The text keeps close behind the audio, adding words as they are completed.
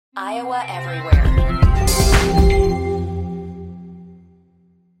Iowa Everywhere.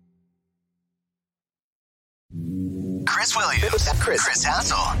 Chris Williams, Chris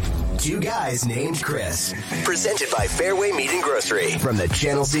Hassel. Two guys named Chris. Presented by Fairway Meat and Grocery. From the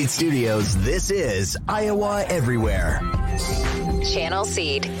Channel Seed Studios, this is Iowa Everywhere. Channel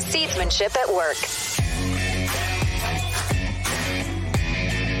Seed. Seedsmanship at work.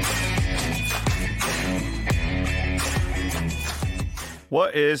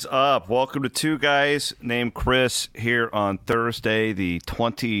 What is up? Welcome to Two Guys Named Chris here on Thursday, the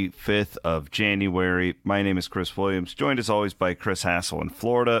 25th of January. My name is Chris Williams, joined as always by Chris Hassel in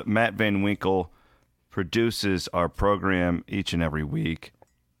Florida. Matt Van Winkle produces our program each and every week.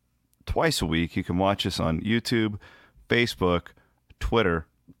 Twice a week. You can watch us on YouTube, Facebook, Twitter,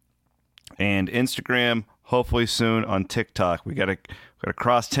 and Instagram. Hopefully soon on TikTok. We got to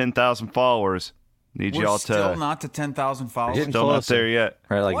cross 10,000 followers. We're still not to 10,000 followers. We're still not there yet.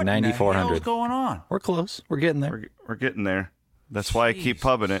 We're at like 9,400. What's going on? We're close. We're getting there. We're getting there. That's why I keep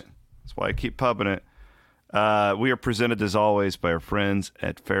pubbing it. We are presented, as always, by our friends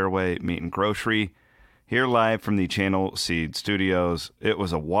at Fairway Meat and Grocery, here live from the Channel Seed Studios. It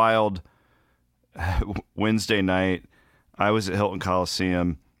was a wild Wednesday night. I was at Hilton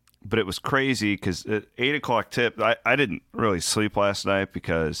Coliseum, but it was crazy because at 8 o'clock tip, I didn't really sleep last night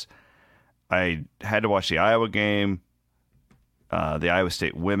because I had to watch the Iowa game. The Iowa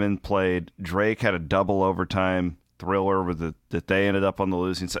State women played. Drake had a double overtime thriller that they ended up on the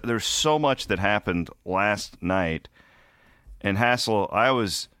losing side. There's so much that happened last night. And Hassel, I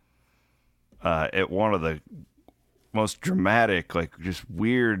was at one of the most dramatic, like just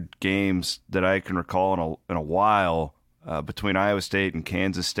weird games that I can recall in a while between Iowa State and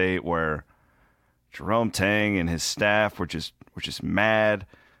Kansas State, where Jerome Tang and his staff were just mad.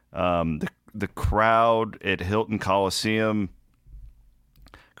 The crowd at Hilton Coliseum.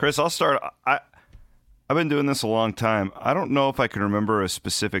 Chris, I'll start. I've been doing this a long time. I don't know if I can remember a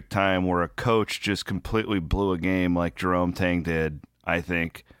specific time where a coach just completely blew a game like Jerome Tang did, I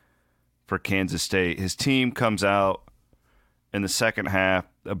think, for Kansas State. His team comes out in the second half,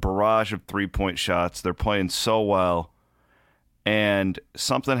 a barrage of three-point shots. They're playing so well. And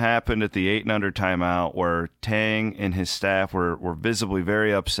something happened at the 8 and under timeout where Tang and his staff were visibly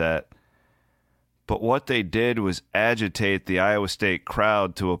very upset. But what they did was agitate the Iowa State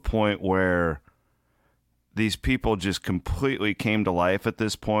crowd to a point where these people just completely came to life at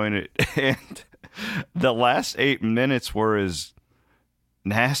this point. And the last 8 minutes were as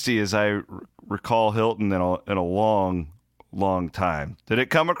nasty as I recall Hilton in a long, long time. Did it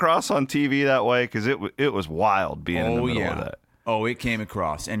come across on TV that way? Because it was wild being in the middle of that. Oh, it came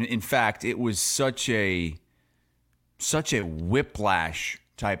across. And in fact, it was such a whiplash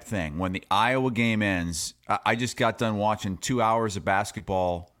type thing. When the Iowa game ends, I just got done watching 2 hours of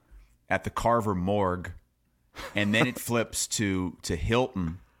basketball at the Carver morgue, and then it flips to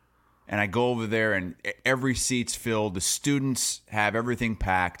Hilton, and I go over there, and every seat's filled. The students have everything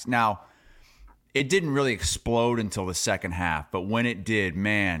packed. Now, it didn't really explode until the second half, but when it did,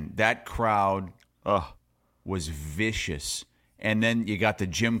 man, that crowd was vicious. And then you got the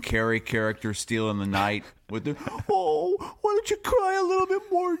Jim Carrey character stealing the night with the, oh, why don't you cry a little bit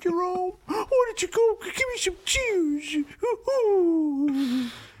more, Jerome? Why don't you go give me some cheers?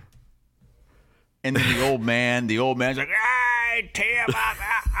 And then the old man's like, hey, Tim.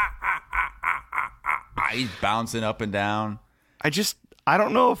 He's bouncing up and down. I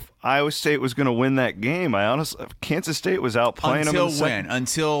don't know if Iowa State was going to win that game. Kansas State was outplaying them. Until when?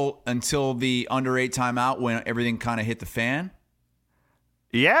 Until the under 8 timeout when everything kind of hit the fan?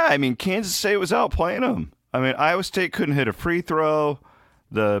 Yeah, I mean, Kansas State was outplaying them. I mean, Iowa State couldn't hit a free throw.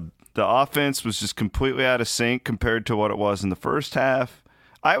 The offense was just completely out of sync compared to what it was in the first half.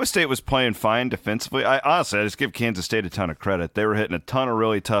 Iowa State was playing fine defensively. I just give Kansas State a ton of credit. They were hitting a ton of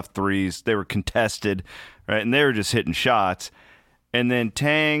really tough threes. They were contested, right? And they were just hitting shots. And then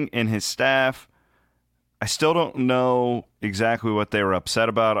Tang and his staff, I still don't know exactly what they were upset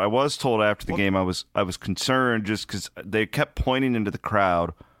about. I was told after the game I was concerned just because they kept pointing into the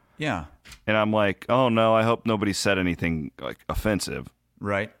crowd. Yeah. And I'm like, oh, no, I hope nobody said anything like offensive.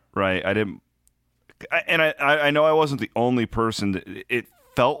 Right. Right. I didn't. I know I wasn't the only person that it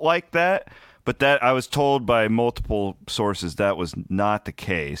felt like that, but that I was told by multiple sources that was not the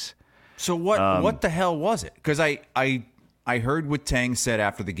case. So what the hell was it? Because I heard what Tang said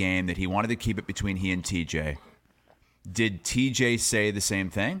after the game that he wanted to keep it between he and TJ. Did TJ say the same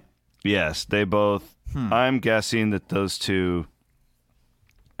thing? Yes, they both. I'm guessing that those two,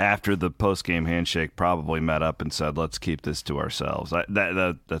 after the post-game handshake, probably met up and said, let's keep this to ourselves.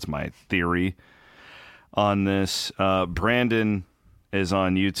 That's my theory on this. Brandon is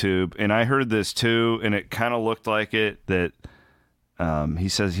on YouTube, and I heard this too, and it kind of looked like it, that he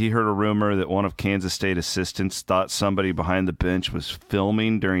says he heard a rumor that one of Kansas State assistants thought somebody behind the bench was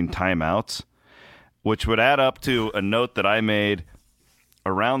filming during timeouts, which would add up to a note that I made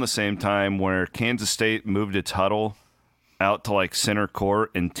around the same time where Kansas State moved its huddle out to like center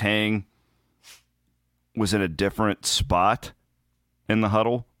court, and Tang was in a different spot in the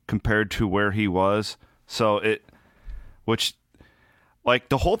huddle compared to where he was. So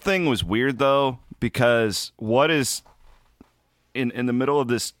the whole thing was weird though, because what is in the middle of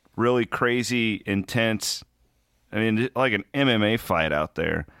this really crazy, intense, I mean, like an MMA fight out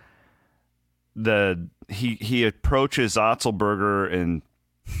there, he approaches Otzelberger and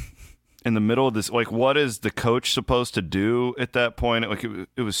in the middle of this, like, what is the coach supposed to do at that point? Like,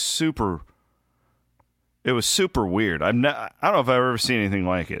 it was super weird. I don't know if I've ever seen anything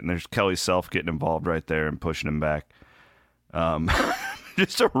like it. And there's Kelly Self getting involved right there and pushing him back.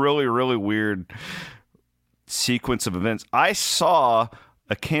 Just a really, really weird sequence of events. I saw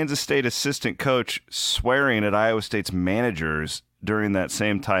a Kansas State assistant coach swearing at Iowa State's managers during that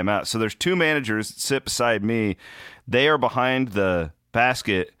same timeout. So there's two managers that sit beside me. They are behind the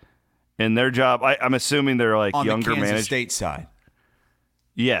basket. And their job, I'm assuming they're like on younger managers. On the Kansas State side.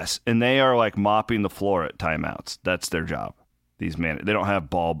 Yes, and they are like mopping the floor at timeouts. That's their job. They don't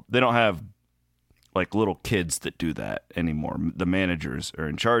have like little kids that do that anymore. The managers are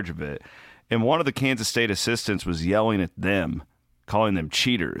in charge of it. And one of the Kansas State assistants was yelling at them, calling them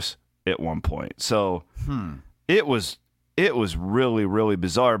cheaters at one point. So it was really, really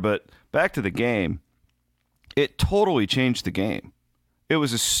bizarre. But back to the game, it totally changed the game. It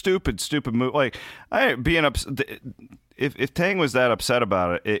was a stupid move. Like, if Tang was that upset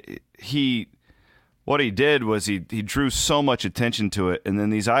about it, what he did was he drew so much attention to it, and then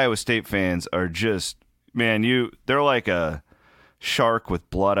these Iowa State fans are just, man, they're like a shark with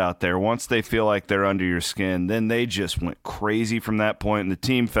blood out there. Once they feel like they're under your skin, then they just went crazy from that point, and the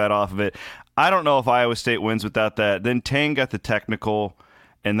team fed off of it. I don't know if Iowa State wins without that. Then Tang got the technical,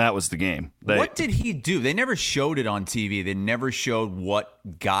 and that was the game. What did he do? They never showed it on TV. They never showed what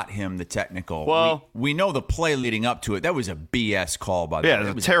got him the technical. Well, we know the play leading up to it. That was a BS call, by the way. Yeah,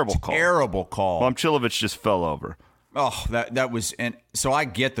 it was a terrible call. Terrible call. Momcilovic just fell over. Oh, that was, and so I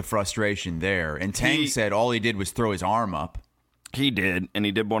get the frustration there. And Tang said all he did was throw his arm up. He did, and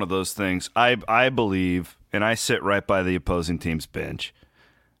he did one of those things. I believe, and I sit right by the opposing team's bench.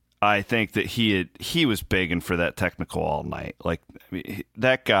 I think that he was begging for that technical all night. Like, I mean,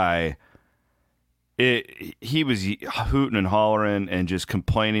 that guy, he was hooting and hollering and just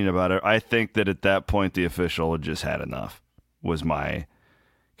complaining about it. I think that at that point the official had just had enough.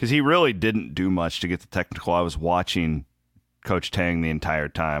 Because he really didn't do much to get the technical. I was watching Coach Tang the entire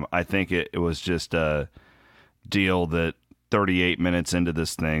time. I think it was just a deal that 38 minutes into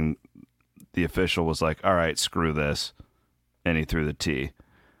this thing, the official was like, "All right, screw this," and he threw the tee.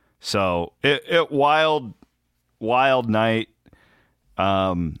 So it wild night.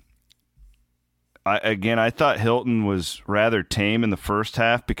 I thought Hilton was rather tame in the first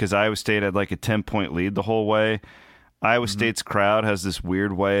half because Iowa State had like a 10-point lead the whole way. Iowa State's crowd has this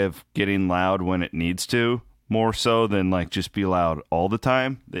weird way of getting loud when it needs to, more so than like just be loud all the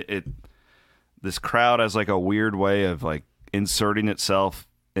time. This crowd has like a weird way of like inserting itself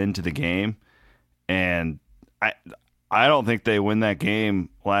into the game, and I don't think they win that game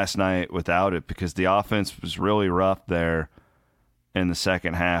last night without it because the offense was really rough there in the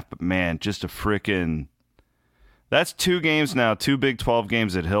second half. But, man, just that's 2 games now, 2 Big 12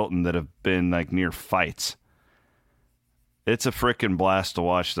 games at Hilton that have been, like, near fights. It's a freaking blast to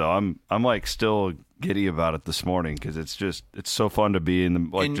watch, though. I'm like, still giddy about it this morning because it's so fun to be in the,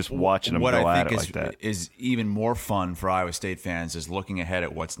 like, just watching them go at it like that. What I think is even more fun for Iowa State fans is looking ahead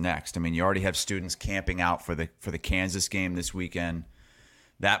at what's next. I mean, you already have students camping out for the Kansas game this weekend.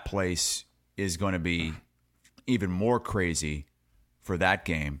 That place is going to be even more crazy for that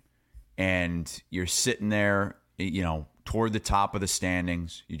game. And you're sitting there, toward the top of the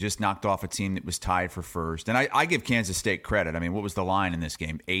standings. You just knocked off a team that was tied for first. And I give Kansas State credit. I mean, what was the line in this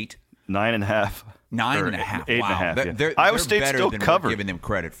game? 8? 9.5. 9.5. 8.5. They're Iowa State better still than covered. We're giving them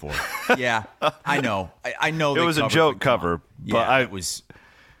credit for. Yeah, I know. I know it was a joke cover, but it was.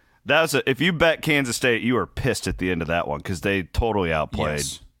 If you bet Kansas State, you were pissed at the end of that one because they totally outplayed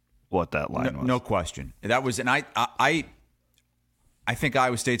what that line was. No question. That was, and I think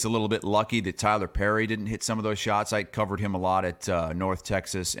Iowa State's a little bit lucky that Tyler Perry didn't hit some of those shots. I covered him a lot at North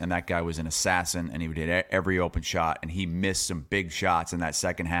Texas, and that guy was an assassin, and he did every open shot, and he missed some big shots in that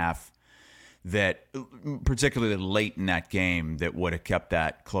second half that, particularly late in that game, that would have kept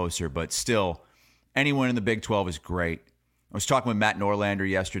that closer. But still, anyone in the Big 12 is great. I was talking with Matt Norlander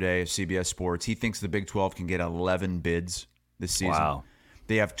yesterday of CBS Sports. He thinks the Big 12 can get 11 bids this season. Wow.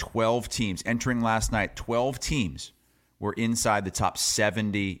 They have 12 teams. Entering last night, 12 teams were inside the top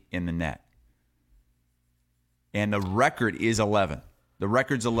 70 in the net. And the record is 11. The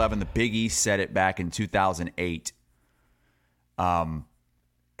record's 11. The Big East set it back in 2008. I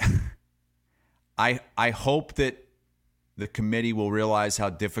hope that the committee will realize how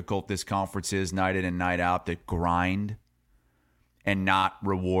difficult this conference is night in and night out, that grind and not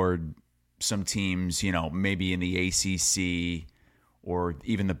reward some teams, maybe in the ACC or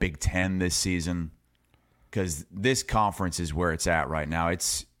even the Big Ten this season, because this conference is where it's at right now.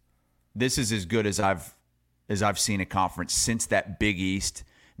 This is as good as I've seen a conference since that Big East,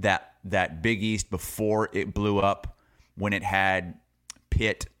 that Big East before it blew up, when it had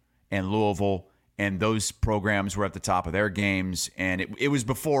Pitt and Louisville, and those programs were at the top of their games, and it was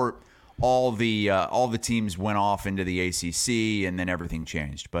before all the teams went off into the ACC, and then everything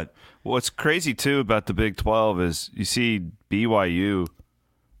changed. But what's crazy too about the Big 12 is you see BYU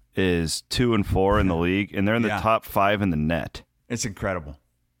is 2-4 in the league, and they're in the top 5 in the net. It's incredible.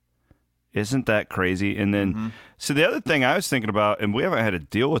 Isn't that crazy? And then, So the other thing I was thinking about, and we haven't had to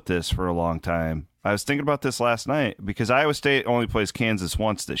deal with this for a long time. I was thinking about this last night because Iowa State only plays Kansas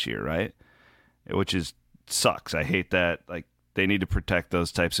once this year, right? Which sucks. I hate that. Like, they need to protect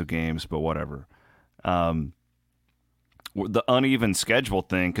those types of games, but whatever. The uneven schedule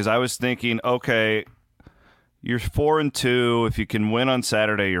thing, because I was thinking, okay, you're 4-2. If you can win on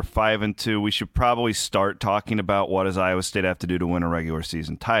Saturday, you're 5-2. We should probably start talking about what does Iowa State have to do to win a regular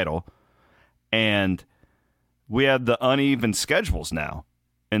season title. And we have the uneven schedules now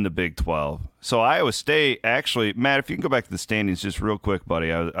in the Big 12. So Iowa State actually, Matt, if you can go back to the standings just real quick,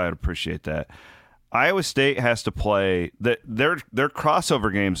 buddy, I'd appreciate that. Iowa State has to play their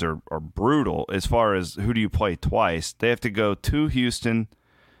crossover games are brutal as far as who do you play twice. They have to go to Houston,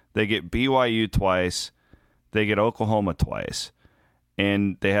 they get BYU twice, they get Oklahoma twice,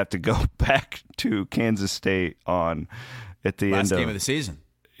 and they have to go back to Kansas State at the last end game of the season.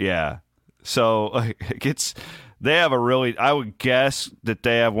 Yeah. So they have I would guess that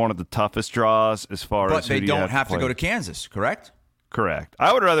they have one of the toughest draws as far as. But they don't have to go to Kansas, correct? Correct.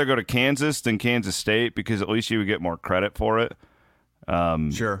 I would rather go to Kansas than Kansas State because at least you would get more credit for it.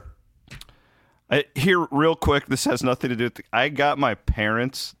 Sure. Here, real quick, this has nothing to do with I got my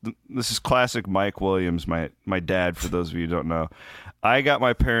parents. This is classic Mike Williams, my dad, for those of you who don't know. I got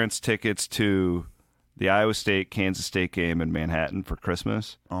my parents tickets to the Iowa State-Kansas State game in Manhattan for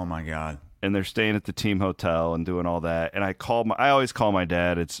Christmas. Oh, my God. And they're staying at the team hotel and doing all that. And I always call my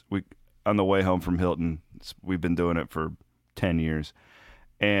dad. On the way home from Hilton. We've been doing it for 10 years.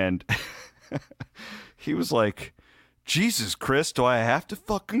 And he was like, Jesus, Chris, do I have to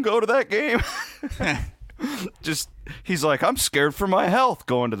fucking go to that game? He's like, I'm scared for my health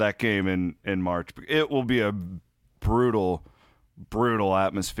going to that game in March. It will be a brutal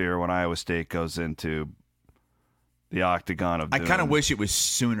atmosphere when Iowa State goes into the octagon of doom. I kind of wish it was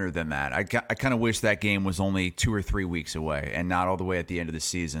sooner than that. I kind of wish that game was only 2 or 3 weeks away and not all the way at the end of the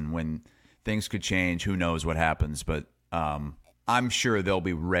season when things could change. Who knows what happens, but I'm sure they'll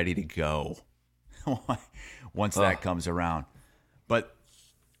be ready to go once that comes around. But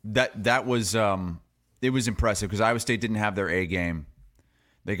that was it was impressive because Iowa State didn't have their A game.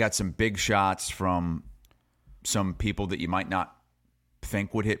 They got some big shots from some people that you might not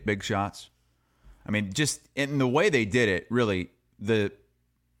think would hit big shots. I mean, just in the way they did it, really, the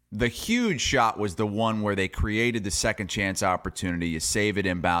huge shot was the one where they created the second chance opportunity. You save it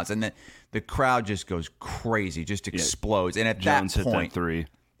inbounds, and then the crowd just goes crazy, just explodes. And at Jones that point, hit that three.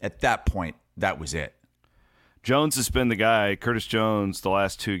 At that point, that was it. Jones has been the guy. Curtis Jones, the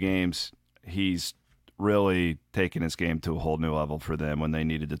last 2 games, he's really taken his game to a whole new level for them when they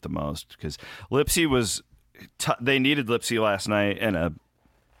needed it the most. Because Lipsy was, they needed Lipsy last night in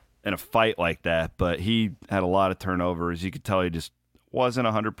a fight like that, but he had a lot of turnovers. You could tell he just wasn't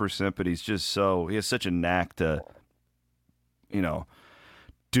 100%, but he's just he has such a knack to,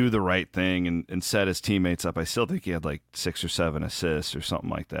 do the right thing and set his teammates up. I still think he had like 6 or 7 assists or something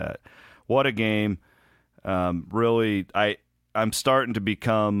like that. What a game. Really, I'm starting to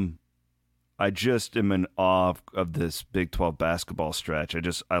become, I just am in awe of this Big 12 basketball stretch.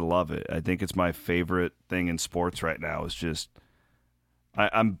 I love it. I think it's my favorite thing in sports right now is just,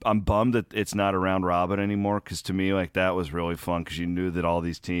 I'm bummed that it's not a round robin anymore because to me, like, that was really fun because you knew that all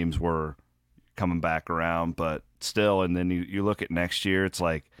these teams were coming back around, but still, and then you look at next year, it's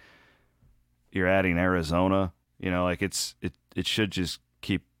like you're adding Arizona, it should just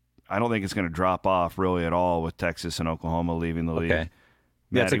keep, I don't think it's going to drop off really at all with Texas and Oklahoma leaving the league. Okay.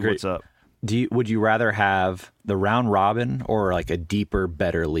 Maddie, what's up? Would you rather have the round robin or like a deeper,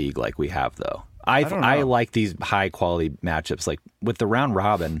 better league like we have though? I like these high quality matchups. Like with the round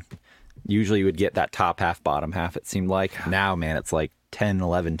robin, usually you would get that top half, bottom half. It seemed like now, man, it's like 10,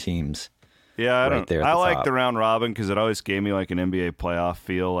 11 teams. Yeah, I like top. the round robin because it always gave me like an NBA playoff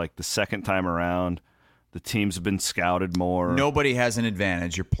feel. Like the second time around, the teams have been scouted more. Nobody has an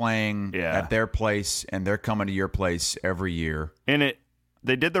advantage. You're playing at their place, and they're coming to your place every year. And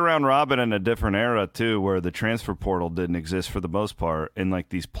they did the round robin in a different era too, where the transfer portal didn't exist for the most part, and like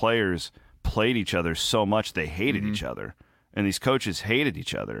these players played each other so much they hated each other, and these coaches hated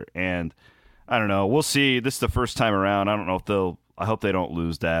each other. And I don't know. We'll see. This is the first time around. I don't know if I hope they don't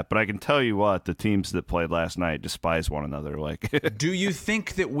lose that, but I can tell you what, the teams that played last night despise one another. Like, do you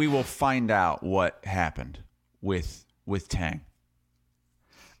think that we will find out what happened with Tang?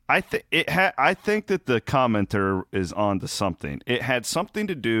 I think that the commenter is onto something. It had something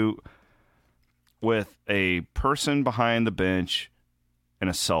to do with a person behind the bench and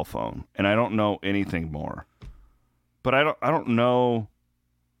a cell phone, and I don't know anything more. But I don't know.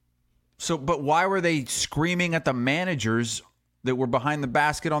 So, but why were they screaming at the managers that were behind the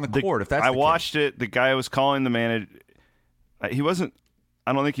basket on the court? If that's I watched it. The guy was calling the manager. He wasn't.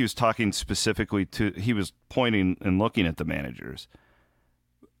 I don't think he was talking specifically to. He was pointing and looking at the managers.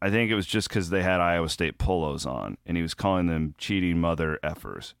 I think it was just because they had Iowa State polos on, and he was calling them cheating mother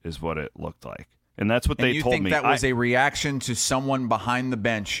effers, is what it looked like. And that's what they told me. You think that was a reaction to someone behind the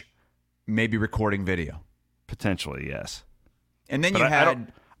bench maybe recording video? Potentially, yes. And then you had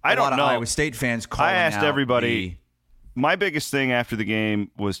a lot of Iowa State fans calling out. I asked everybody. My biggest thing after the game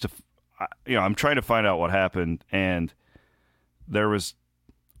was I'm trying to find out what happened, and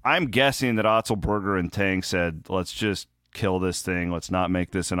I'm guessing that Otzelberger and Tang said, let's just kill this thing. Let's not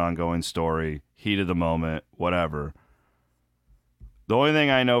make this an ongoing story. Heat of the moment, whatever. The only thing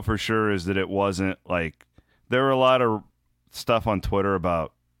I know for sure is that it wasn't like there were a lot of stuff on Twitter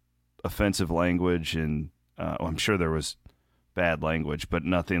about offensive language, and I'm sure there was bad language, but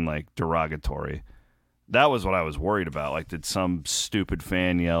nothing like derogatory. That was what I was worried about. Like, did some stupid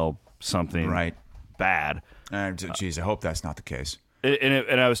fan yell something bad? Geez, I hope that's not the case.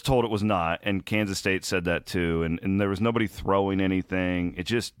 And I was told it was not, and Kansas State said that too, and there was nobody throwing anything. It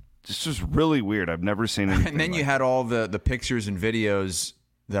just was really weird. I've never seen anything. And then you had all the pictures and videos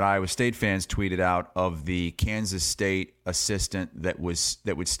that Iowa State fans tweeted out of the Kansas State assistant that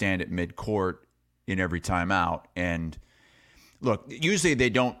would stand at midcourt in every timeout. And look, usually they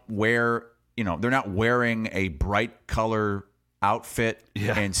don't wear, they're not wearing a bright color outfit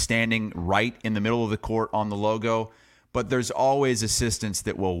and standing right in the middle of the court on the logo. But there's always assistants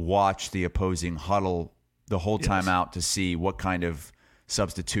that will watch the opposing huddle the whole time out to see what kind of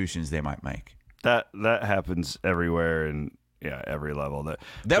substitutions they might make. That happens everywhere and every level.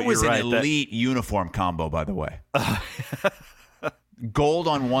 That was an elite uniform combo, by the way. Gold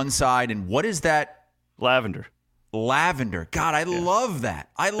on one side, and what is that? Lavender. God, I love that.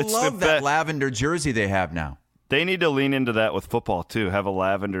 I love that lavender jersey they have now. They need to lean into that with football too. Have a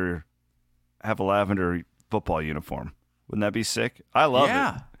lavender football uniform. Wouldn't that be sick? I love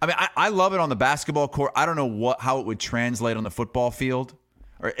it. I mean, I love it on the basketball court. I don't know how it would translate on the football field,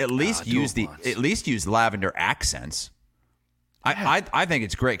 or at least use lavender accents. I think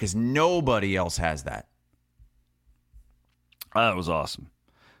it's great because nobody else has that. That was awesome.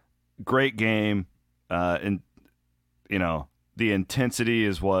 Great game, and the intensity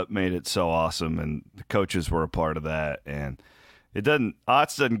is what made it so awesome, and the coaches were a part of that. And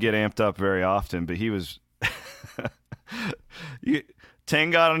Otz doesn't get amped up very often, but he was.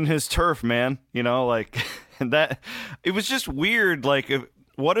 Tang got on his turf, man. And that it was just weird. Like,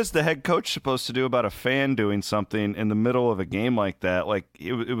 what is the head coach supposed to do about a fan doing something in the middle of a game like that? Like,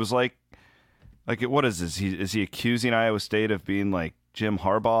 it was like what is this? Is he accusing Iowa State of being like Jim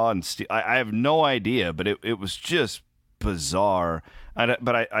Harbaugh? And I have no idea, but it was just bizarre.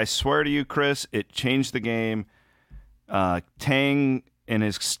 But I swear to you, Chris, it changed the game. Tang and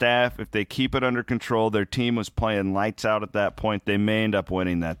his staff, if they keep it under control, their team was playing lights out at that point. They may end up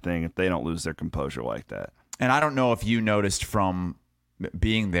winning that thing if they don't lose their composure like that. And I don't know if you noticed from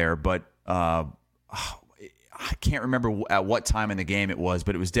being there, but I can't remember at what time in the game it was,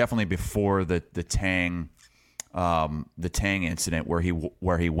 but it was definitely before the Tang incident where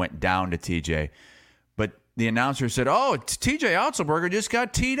he went down to TJ. But the announcer said, "Oh, TJ Otzelberger just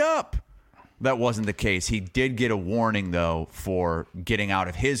got teed up." That wasn't the case. He did get a warning, though, for getting out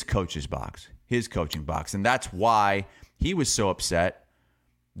of his coaching box. And that's why he was so upset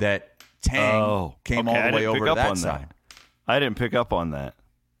that Tang came all the way over to that side. I didn't pick up on that.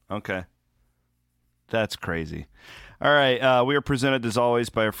 Okay. That's crazy. All right, we are presented as always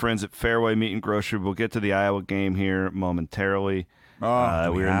by our friends at Fairway Meat and Grocery. We'll get to the Iowa game here momentarily.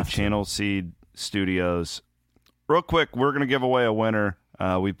 We're in the Channel Seed Studios. Real quick, we're going to give away a winner.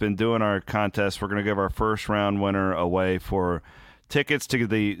 We've been doing our contest. We're going to give our first round winner away for tickets to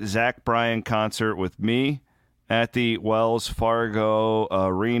the Zach Bryan concert with me at the Wells Fargo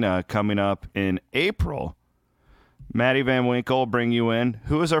Arena coming up in April. Maddie Van Winkle will bring you in.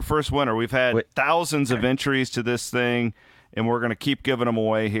 Who is our first winner? We've had thousands of entries to this thing, and we're going to keep giving them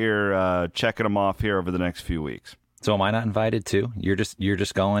away here, checking them off here over the next few weeks. So am I not invited too? You're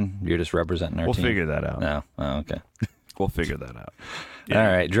just going. You're just representing our team. We'll figure that out. No. Oh, okay. We'll figure that out. Yeah.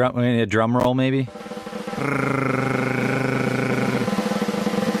 All right. We need a drum roll, maybe.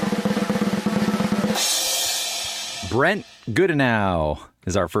 Brent Goodenow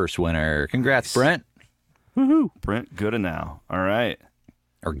is our first winner. Congrats, Brent. Woohoo. Brent Goodenow. All right.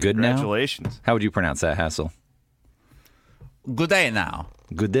 Or Goodenow? Congratulations. How would you pronounce that, Hassel? Good day now.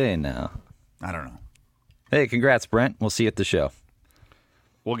 Good day now. I don't know. Hey, congrats, Brent. We'll see you at the show.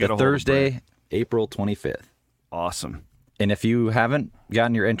 We'll get a Thursday, April 25th. Awesome. And if you haven't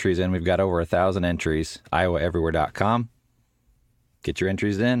gotten your entries in, we've got over 1,000 entries, iowaeverywhere.com. Get your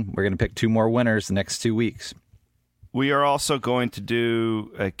entries in. We're going to pick 2 more winners the next 2 weeks. We are also going to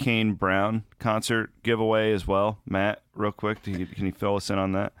do a Kane Brown concert giveaway as well. Matt, real quick, can you fill us in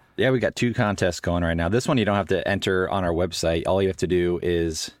on that? Yeah, we got 2 contests going right now. This one you don't have to enter on our website. All you have to do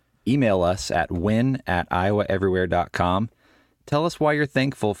is email us at win@iowaeverywhere.com. Tell us why you're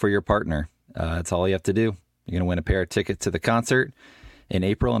thankful for your partner. That's all you have to do. You're going to win a pair of tickets to the concert in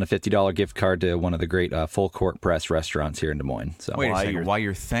April and a $50 gift card to one of the great full court press restaurants here in Des Moines. So wait a second. Why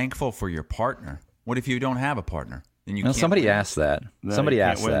you're thankful for your partner? What if you don't have a partner? Then you can't somebody win. Asked that. No, somebody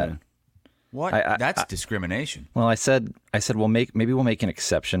asked that. Win. What? That's discrimination. Well, I said maybe we'll make an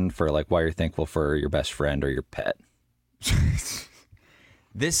exception for like why you're thankful for your best friend or your pet.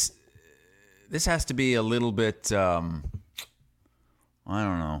 This has to be a little bit I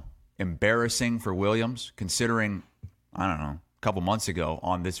don't know, embarrassing for Williams, considering, I don't know, a couple months ago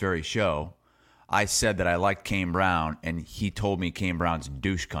on this very show, I said that I liked Kane Brown, and he told me Kane Brown's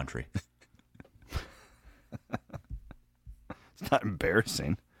douche country. It's not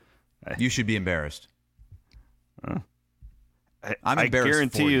embarrassing. You should be embarrassed. I'm embarrassed. I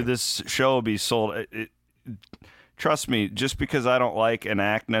guarantee you this show will be sold. Trust me, just because I don't like an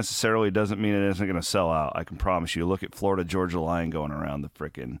act necessarily doesn't mean it isn't going to sell out. I can promise you. Look at Florida Georgia Line going around the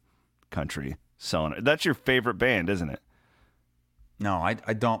frickin' country selling it. That's your favorite band, isn't it? No, I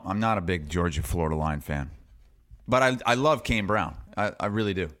don't. I'm not a big Georgia Florida Line fan. But I love Kane Brown. I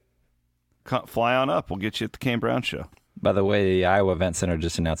really do. Fly on up. We'll get you at the Kane Brown show. By the way, the Iowa Event Center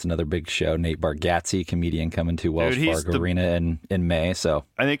just announced another big show. Nate Bargatze, comedian, coming to Wells Fargo Arena in May. So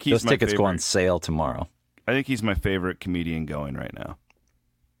I think those tickets go on sale tomorrow. I think he's my favorite comedian going right now.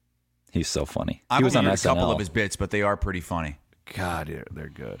 He's so funny. I've only heard a couple of his bits, but they are pretty funny. God, they're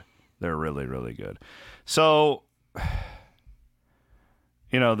good. They're really, really good. So,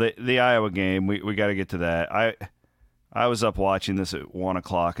 the Iowa game, we got to get to that. I was up watching this at 1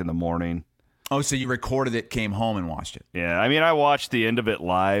 o'clock in the morning. Oh, so you recorded it, came home, and watched it. Yeah, I mean, I watched the end of it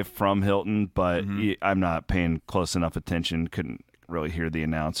live from Hilton, but I'm not paying close enough attention. Couldn't really hear the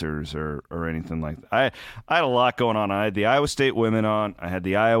announcers or anything like that. I had a lot going on. I had the Iowa State women on. I had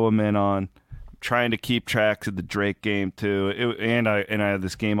the Iowa men on. I'm trying to keep track of the Drake game too. And I had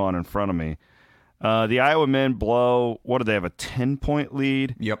this game on in front of me. The Iowa men blow. What do they have? A 10-point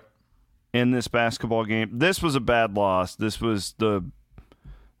lead. Yep. In this basketball game. This was a bad loss. This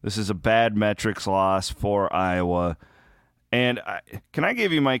is a bad metrics loss for Iowa. And can I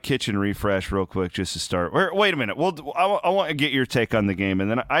give you my kitchen refresh real quick just to start? Wait a minute. I want to get your take on the game. And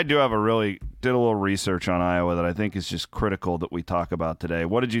then I do have did a little research on Iowa that I think is just critical that we talk about today.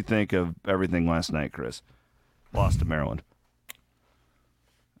 What did you think of everything last night, Chris? Lost to Maryland.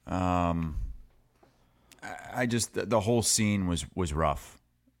 The whole scene was rough.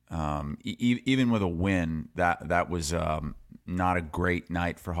 Even with a win, that was not a great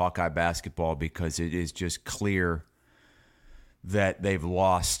night for Hawkeye basketball because it is just clear that they've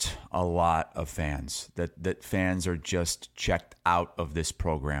lost a lot of fans, that fans are just checked out of this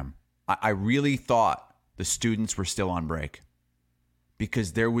program. I really thought the students were still on break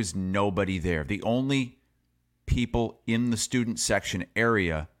because there was nobody there. The only people in the student section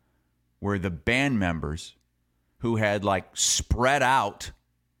area were the band members who had spread out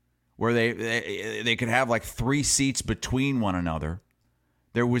where they could have 3 seats between one another.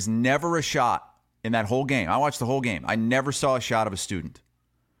 There was never a shot in that whole game. I watched the whole game. I never saw a shot of a student.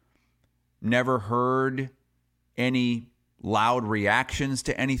 Never heard any loud reactions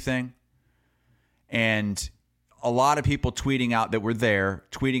to anything. And a lot of people tweeting out that were there,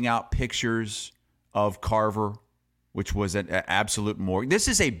 tweeting out pictures of Carver, which was an absolute morgue. This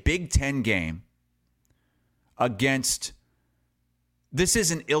is a Big Ten game against, this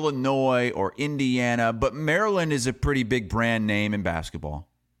isn't Illinois or Indiana, but Maryland is a pretty big brand name in basketball.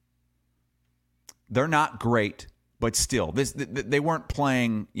 They're not great, but still, they weren't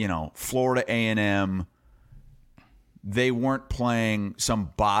playing, Florida A&M. They weren't playing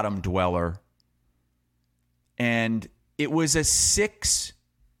some bottom dweller. And it was a 6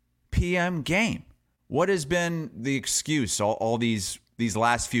 p.m. game. What has been the excuse all these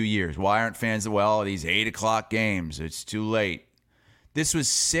last few years? Why aren't fans, these 8 o'clock games, it's too late. This was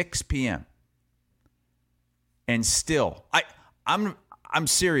 6 p.m. And still, I'm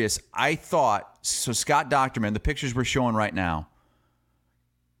serious. I thought, so Scott Docterman, the pictures we're showing right now,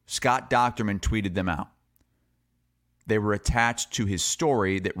 Scott Docterman tweeted them out. They were attached to his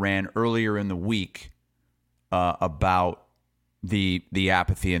story that ran earlier in the week about the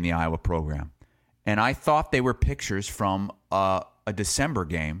apathy in the Iowa program. And I thought they were pictures from a December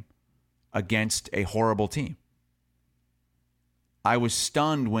game against a horrible team. I was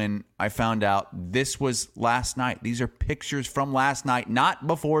stunned when I found out this was last night. These are pictures from last night, not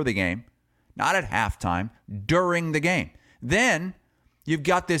before the game, not at halftime, during the game. Then you've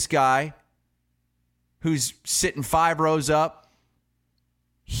got this guy who's sitting 5 rows up.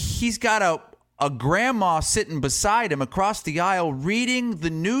 He's got a grandma sitting beside him across the aisle reading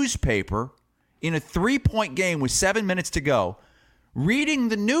the newspaper in a 3-point game with 7 minutes to go, reading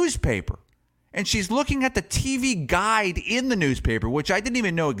the newspaper. And she's looking at the TV guide in the newspaper, which I didn't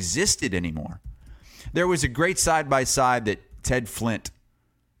even know existed anymore. There was a great side-by-side that Ted Flint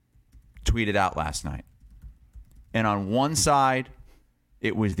tweeted out last night. And on one side,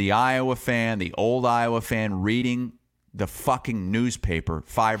 it was the Iowa fan, the old Iowa fan, reading the fucking newspaper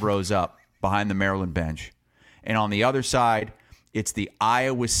 5 rows up behind the Maryland bench. And on the other side, it's the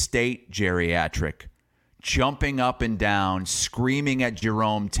Iowa State geriatric jumping up and down, screaming at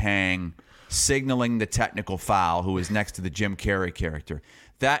Jerome Tang, signaling the technical foul, who is next to the Jim Carrey character.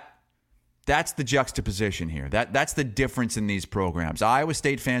 That's the juxtaposition here. That's the difference in these programs. Iowa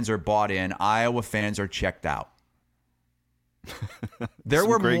State fans are bought in. Iowa fans are checked out. There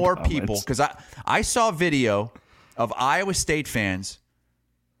were more people, because I saw video of Iowa State fans,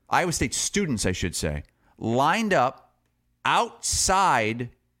 Iowa State students, I should say, lined up outside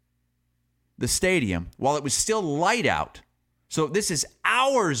the stadium while it was still light out. So this is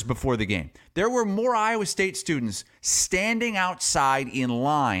hours before the game. There were more Iowa State students standing outside in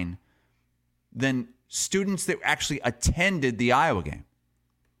line than students that actually attended the Iowa game.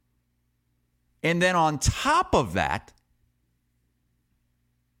 And then on top of that,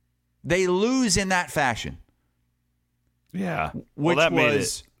 they lose in that fashion. Yeah. Which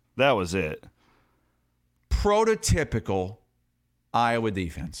that was it. Prototypical Iowa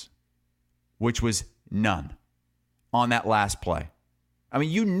defense, which was none on that last play. I mean,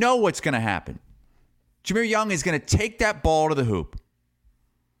 you know what's going to happen. Jameer Young is going to take that ball to the hoop.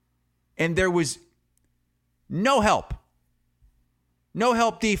 And there was no help. No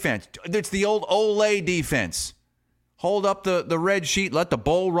help defense. It's the old Olay defense. Hold up the red sheet, let the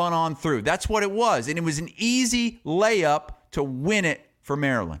ball run on through. That's what it was. And it was an easy layup to win it for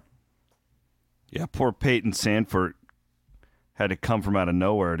Maryland. Yeah, poor Peyton Sanford had to come from out of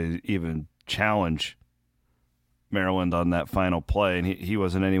nowhere to even challenge Maryland on that final play, and he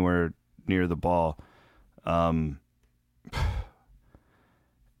wasn't anywhere near the ball.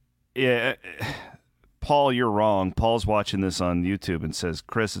 Yeah, Paul, you're wrong. Paul's watching this on YouTube and says,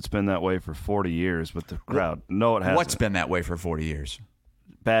 Chris, it's been that way for 40 years with the crowd. No, it hasn't. What's been that way for 40 years?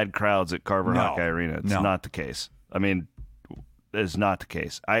 Bad crowds at Carver Hawkeye Arena. It's not the case. I mean, it's not the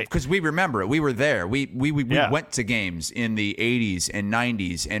case. Because we remember it. We were there. We went to games in the 80s and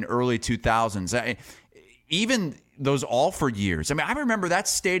 90s and early 2000s. Even those Alford years. I mean, I remember that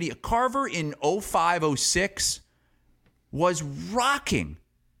stadium. Carver in 05, 06 was rocking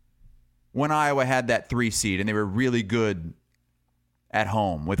when Iowa had that 3 seed, and they were really good at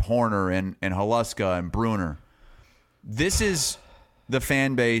home with Horner and Haluska and Bruner. This is the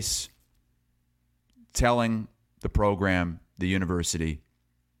fan base telling the program, the university,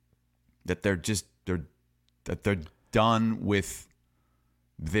 that they're done with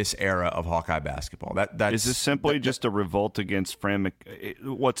this era of Hawkeye basketball. Is this simply just a revolt against Fran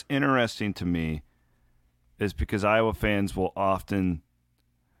What's interesting to me is because Iowa fans will often,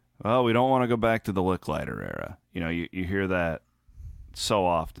 we don't want to go back to the Licklider era. You know, you hear that so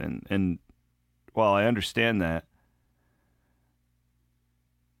often. And while I understand that,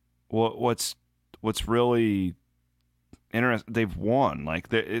 what's really interesting, they've won. Like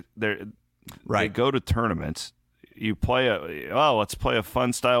they go to tournaments. you play let's play a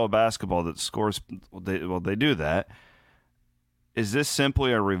fun style of basketball that scores. They do that. Is this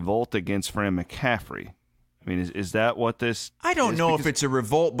simply a revolt against Fran McCaffrey? I mean, is that what this? I don't know if it's a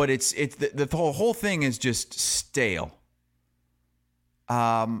revolt, but it's the whole thing is just stale.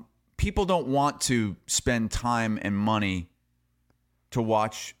 People don't want to spend time and money to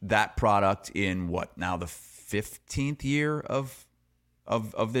watch that product in what now the 15th year of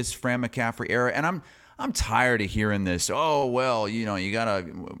this Fran McCaffrey era, and I'm tired of hearing this. Oh well, you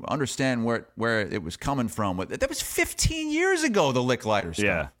gotta understand where it was coming from. That was 15 years ago. The lick lighter stuff.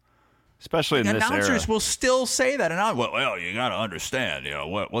 Yeah, especially in this era. Announcers will still say that, and well, you gotta understand,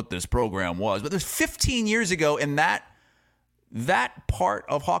 what this program was. But it was 15 years ago, and that part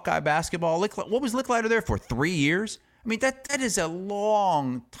of Hawkeye basketball, what was lick lighter there for? 3 years? I mean, that is a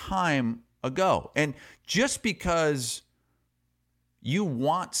long time ago. And just because you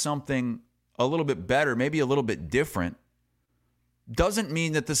want something a little bit better, maybe a little bit different, doesn't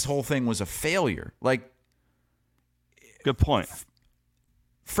mean that this whole thing was a failure. Like, good point.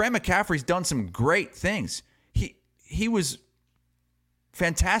 Fran McCaffrey's done some great things. He was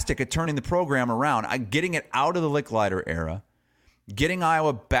fantastic at turning the program around, getting it out of the lick lighter era, getting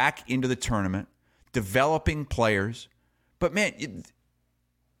Iowa back into the tournament, developing players. But man,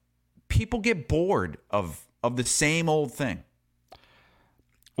 people get bored of the same old thing.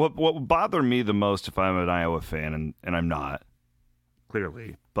 What would bother me the most if I'm an Iowa fan, and I'm not,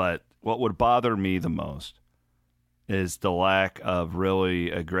 clearly, but what would bother me the most is the lack of really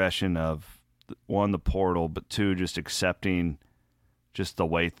aggression of, one, the portal, but two, just accepting just the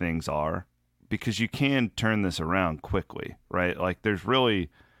way things are. Because you can turn this around quickly, right? Like, there's really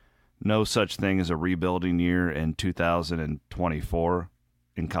no such thing as a rebuilding year in 2024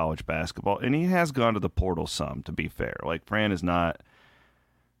 in college basketball. And he has gone to the portal some, to be fair. Like, Fran is not...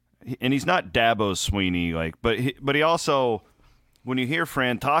 And he's not Dabo Sweeney, but he also, when you hear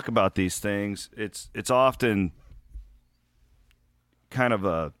Fran talk about these things, it's often kind of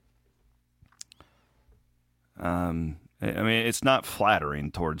a, it's not flattering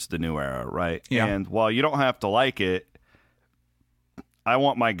towards the new era, right? Yeah. And while you don't have to like it, I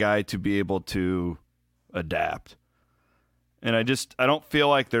want my guy to be able to adapt. And I don't feel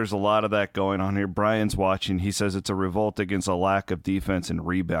like there's a lot of that going on here. Brian's watching. He says it's a revolt against a lack of defense and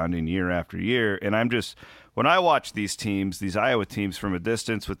rebounding year after year. And when I watch these teams, these Iowa teams from a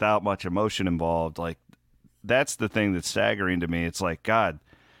distance without much emotion involved, like, that's the thing that's staggering to me. It's like, God,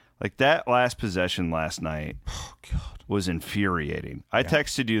 like that last possession last night was infuriating. I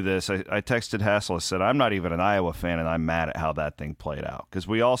texted you this. I texted Hassel. I said, I'm not even an Iowa fan, and I'm mad at how that thing played out because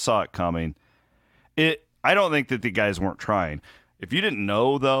we all saw it coming. I don't think that the guys weren't trying. If you didn't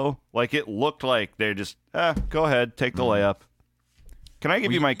know, though, like, it looked like they're just, go ahead, take the layup. Can I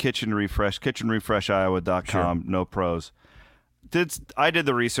give you my kitchen refresh? KitchenRefreshIowa.com, sure. No pros. I did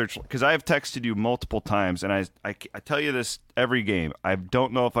the research because I have texted you multiple times, and I tell you this every game. I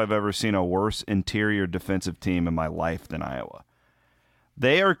don't know if I've ever seen a worse interior defensive team in my life than Iowa.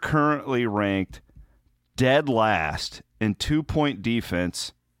 They are currently ranked dead last in 2-point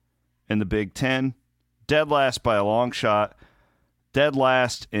defense in the Big Ten. Dead last by a long shot, dead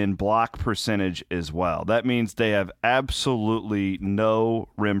last in block percentage as well. That means they have absolutely no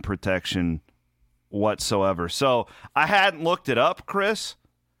rim protection whatsoever. So I hadn't looked it up, Chris.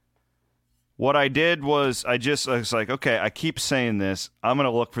 What I did was I was like, okay, I keep saying this. I'm going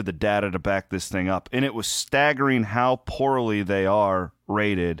to look for the data to back this thing up. And it was staggering how poorly they are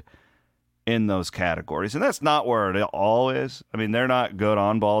rated in those categories. And that's not where it all is. I mean, they're not good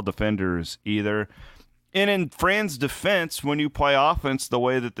on-ball defenders either. And in Fran's defense, when you play offense the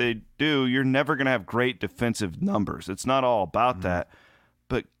way that they do, you're never going to have great defensive numbers. It's not all about that.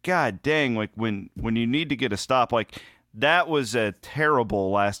 But God dang, like when you need to get a stop, like that was a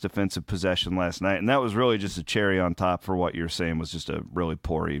terrible last defensive possession last night. And that was really just a cherry on top for what you're saying was just a really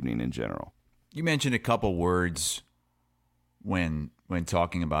poor evening in general. You mentioned a couple words when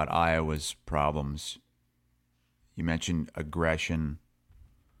talking about Iowa's problems. You mentioned aggression.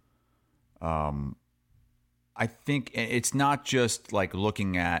 I think it's not just like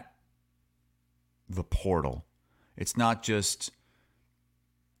looking at the portal. It's not just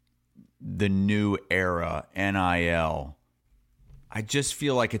the new era, NIL. I just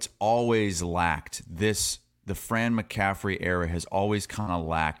feel like it's always lacked this. The Fran McCaffrey era has always kind of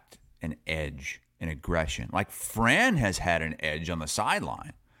lacked an edge, an aggression. Like Fran has had an edge on the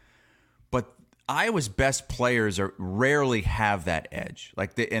sideline, but Iowa's best players rarely have that edge.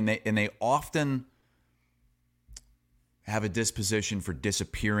 Like they often have a disposition for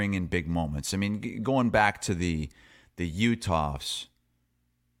disappearing in big moments. I mean, going back to the Utahs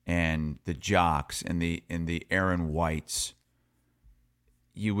and the Jocks and the Aaron Whites,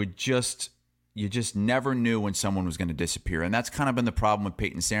 you just never knew when someone was going to disappear. And that's kind of been the problem with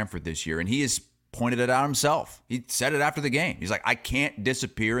Peyton Sanford this year. And he has pointed it out himself. He said it after the game. He's like, I can't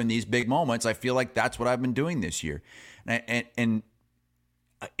disappear in these big moments. I feel like that's what I've been doing this year. And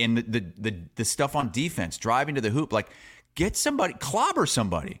the stuff on defense, driving to the hoop, like get somebody, clobber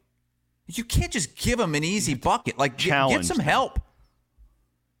somebody. You can't just give them an easy bucket. Like get some help.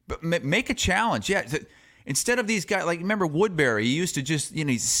 But make a challenge. Yeah. Instead of these guys, like remember Woodbury, he used to just,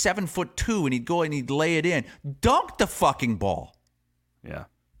 he's 7'2" and he'd go and he'd lay it in. Dunk the fucking ball. Yeah.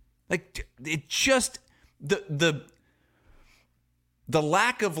 Like it just the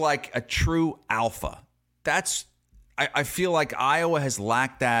lack of like a true alpha. I feel like Iowa has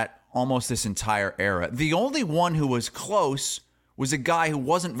lacked that almost this entire era. The only one who was close was a guy who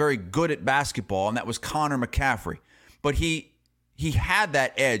wasn't very good at basketball, and that was Connor McCaffrey. But he had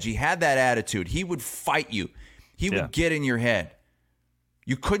that edge. He had that attitude. He would fight you. He would get in your head.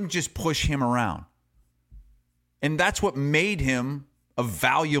 You couldn't just push him around. And that's what made him a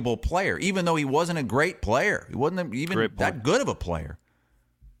valuable player, even though he wasn't a great player. He wasn't even that good of a player.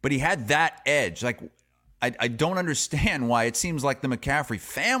 But he had that edge. Like, I don't understand why it seems like the McCaffrey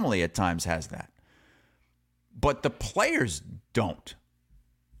family at times has that. But the players don't.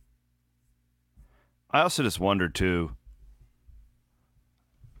 I also just wonder, too,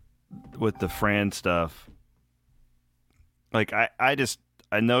 with the Fran stuff, like I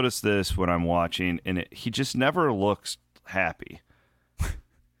noticed this when I'm watching, and he just never looks happy.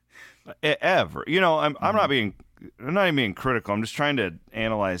 Ever. I'm not even being critical. I'm just trying to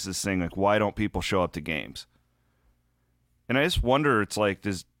analyze this thing. Like, why don't people show up to games? And I just wonder, it's like,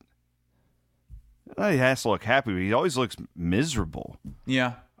 he has to look happy, but he always looks miserable.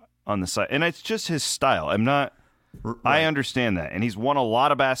 Yeah. On the side. And it's just his style. Right. I understand that. And he's won a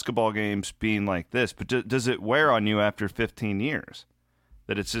lot of basketball games being like this, but does it wear on you after 15 years?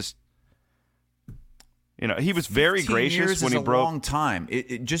 That it's just, he was very gracious when he broke. A long time.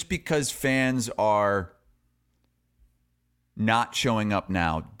 It just because fans are not showing up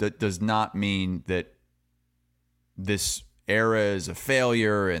now, that does not mean that this era is a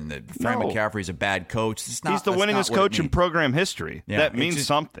failure and that Fran McCaffrey is a bad coach. He's the winningest coach in program history. Yeah, that means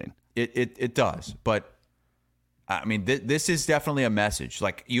something. It does. But, I mean, this is definitely a message.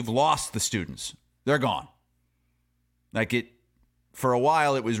 Like, you've lost the students. They're gone. Like, for a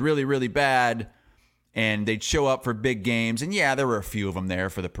while, it was really, really bad. And they'd show up for big games. And, yeah, there were a few of them there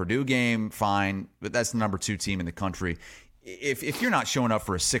for the Purdue game. Fine. But that's the number 2 team in the country. If you're not showing up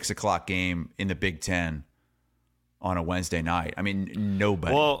for a 6 o'clock game in the Big Ten on a Wednesday night, I mean,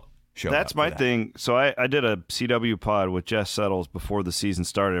 nobody showed up. That's my thing. So I did a CW pod with Jess Settles before the season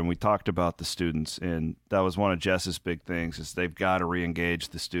started, and we talked about the students. And that was one of Jess's big things, is they've got to re-engage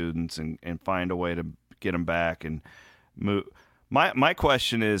the students and find a way to get them back and move. My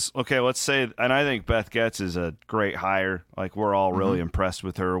question is, okay, let's say, and I think Beth Getz is a great hire. Like, we're all really impressed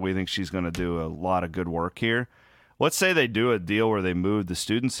with her. We think she's going to do a lot of good work here. Let's say they do a deal where they move the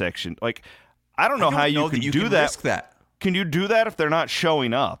student section. Like, I don't know how you can do that. Risk that. Can you do that if they're not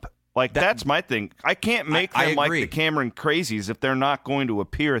showing up? Like, that's my thing. I can't make them like the Cameron Crazies if they're not going to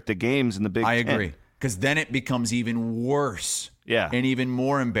appear at the games in the Big Ten. I agree. Because then it becomes even worse. Yeah. And even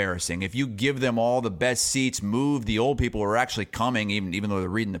more embarrassing. If you give them all the best seats, move the old people who are actually coming, even though they're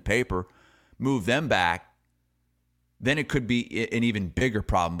reading the paper, move them back, then it could be an even bigger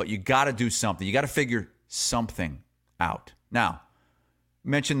problem. But you got to do something. You got to figure something out. Now,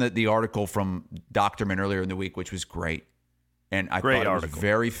 mentioned the article from Doctorman earlier in the week, which was great. And I thought it was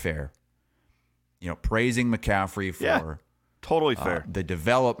very fair. Praising McCaffrey for totally fair. The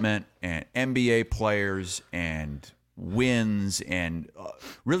development and NBA players and wins and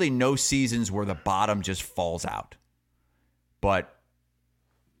really no seasons where the bottom just falls out. But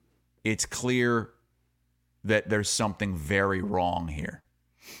it's clear that there's something very wrong here.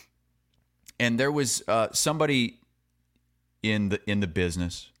 And there was somebody in the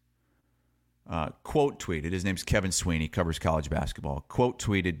business quote tweeted, his name's Kevin Sweeney, covers college basketball, quote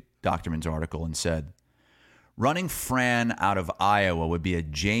tweeted Doctorman's article and said, "Running Fran out of Iowa would be a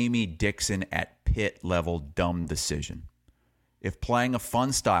Jamie Dixon at Pitt level dumb decision. If playing a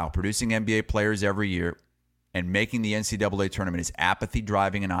fun style, producing NBA players every year, and making the NCAA tournament is apathy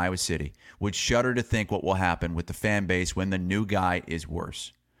driving in Iowa City, would shudder to think what will happen with the fan base when the new guy is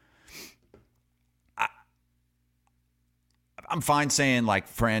worse." I'm fine saying, like,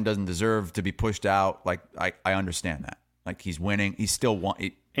 Fran doesn't deserve to be pushed out. Like, I understand that. Like, he's winning. He's still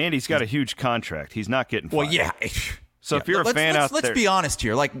and he's got a huge contract. He's not getting fired. Well, yeah. So if you're a fan out there, let's be honest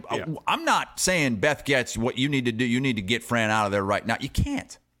here. Like, I'm not saying Beth Getz what you need to do. You need to get Fran out of there right now. You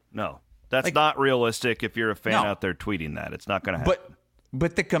can't. That's not realistic if you're a fan out there tweeting that. It's not going to happen.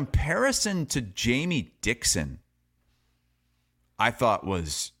 But the comparison to Jamie Dixon, I thought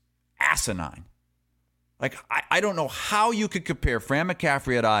was asinine. Like, I don't know how you could compare Fran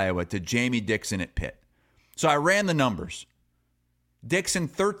McCaffrey at Iowa to Jamie Dixon at Pitt. So I ran the numbers. Dixon,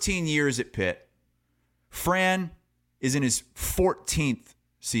 13 years at Pitt. Fran is in his 14th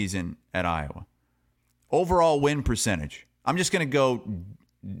season at Iowa. Overall win percentage. I'm just going to go.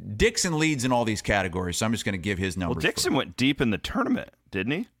 Dixon leads in all these categories, so I'm just going to give his numbers. Well, Dixon went deep in the tournament,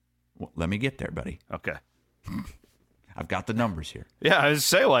 didn't he? Well, let me get there, buddy. Okay. I've got the numbers here. Yeah, I was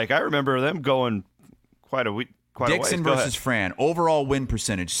say I remember them going quite a Dixon ways. versus Fran. Overall win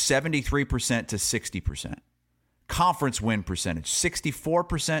percentage, 73% to 60%. Conference win percentage,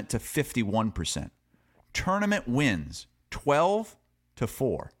 64% to 51%. Tournament wins, 12 to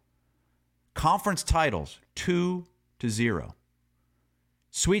 4. Conference titles, 2-0.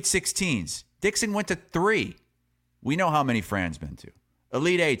 Sweet 16s. Dixon went to 3. We know how many Fran's been to.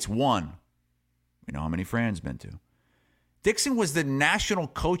 Elite 8s, 1. We know how many Fran's been to. Dixon was the National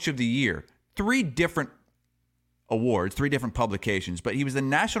Coach of the Year. 3 different awards, 3 different publications, but he was the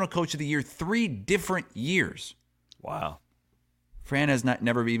National Coach of the Year 3 different years. Wow. Fran has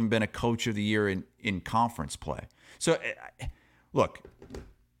never even been a Coach of the Year in conference play. So, look,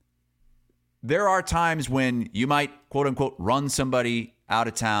 there are times when you might, quote unquote, run somebody out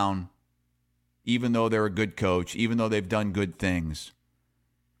of town, even though they're a good coach, even though they've done good things.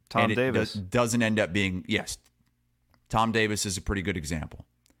 Tom Davis doesn't end up being, yes, Tom Davis is a pretty good example.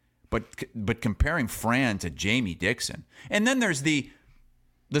 But comparing Fran to Jamie Dixon, and then there's the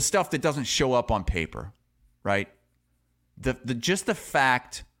stuff that doesn't show up on paper, right? Just the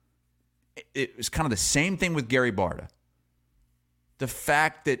fact, it was kind of the same thing with Gary Barta. The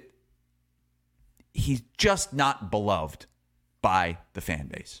fact that he's just not beloved by the fan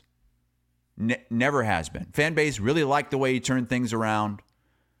base. Never has been. Fan base really liked the way he turned things around,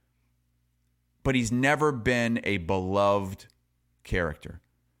 but he's never been a beloved character.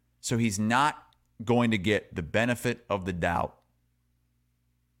 So he's not going to get the benefit of the doubt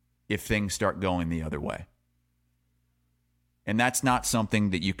if things start going the other way. And that's not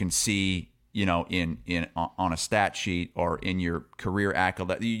something that you can see, in on a stat sheet or in your career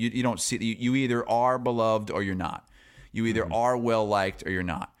accolade. You don't see. You either are beloved or you're not. You either are well liked or you're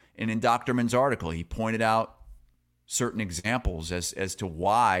not. And in Dr. Mann's article, he pointed out certain examples as to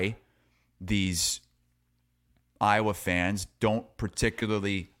why these Iowa fans don't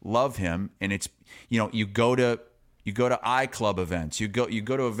particularly love him. And it's, you go to iClub events, you go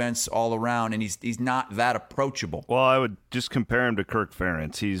to events all around, and he's not that approachable. Well, I would just compare him to Kirk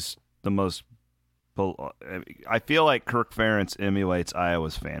Ferentz. He's the most. I feel like Kirk Ferentz emulates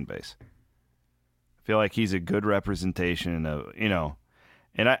Iowa's fan base. I feel like he's a good representation of,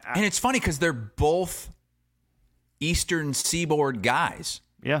 and it's funny because they're both Eastern Seaboard guys.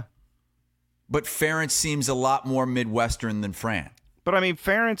 Yeah. But Ferentz seems a lot more Midwestern than Fran. But I mean,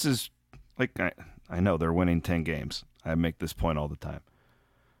 Ferentz is like, I know they're winning 10 games. I make this point all the time.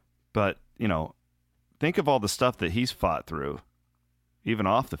 But, think of all the stuff that he's fought through, even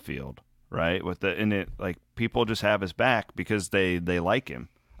off the field, right? People just have his back because they like him.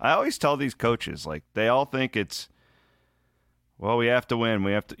 I always tell these coaches, they all think it's, well, we have to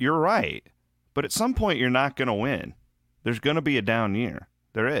win. You're right. But at some point, you're not going to win. There's going to be a down year.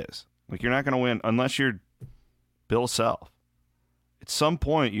 There is. You're not going to win unless you're Bill Self. At some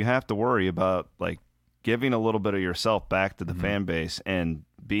point, you have to worry about, giving a little bit of yourself back to the fan base and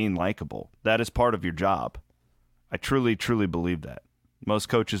being likable. That is part of your job. I truly, truly believe that. Most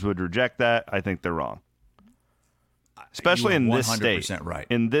coaches would reject that. I think they're wrong. Especially in this state. 100% right.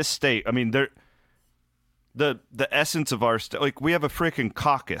 In this state, I mean, the essence of our state, we have a freaking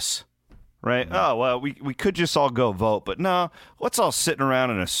caucus, right? Mm-hmm. Oh, well, we could just all go vote, but no, let's all sit around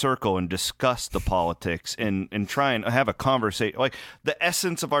in a circle and discuss the politics and try and have a conversation. The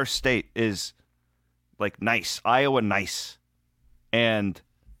essence of our state is nice, Iowa nice. And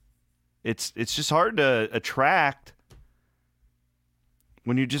it's just hard to attract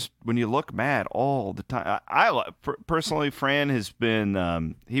when you look mad all the time. I personally, Fran has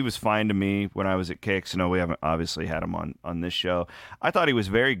been he was fine to me when I was at Kicks. We haven't obviously had him on this show. I thought he was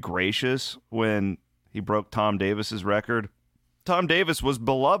very gracious when he broke Tom Davis's record. Tom Davis was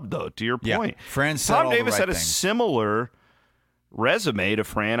beloved, though, to your point. Yeah, Fran said Tom all Davis the right had a things. similar resume to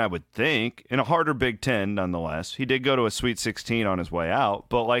Fran, I would think, in a harder Big Ten nonetheless. He did go to a Sweet 16 on his way out,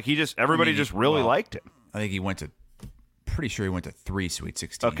 but everybody just really liked him. I think he went to. Pretty sure he went to 3 Sweet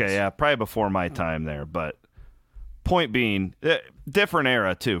 16s. Okay, yeah, probably before my time there. But point being, different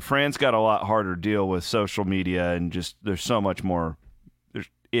era, too. Fran's got a lot harder deal with social media and just there's so much more.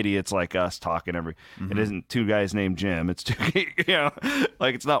 idiots like us talking it isn't two guys named Jim. It's two,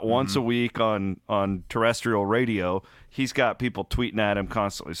 like it's not once a week on terrestrial radio. He's got people tweeting at him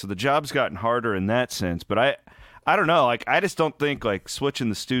constantly. So the job's gotten harder in that sense. But I don't know. Like, I just don't think like switching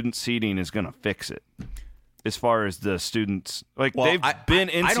the student seating is going to fix it. As far as the students, like they've been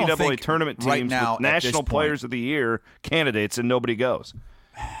NCAA tournament teams right now, with National Players of the Year candidates, and nobody goes.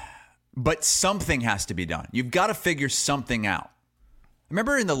 But something has to be done. You've got to figure something out.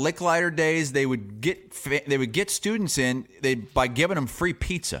 Remember in the Licklider days, they would get students in by giving them free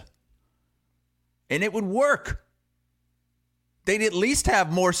pizza, and it would work. They'd at least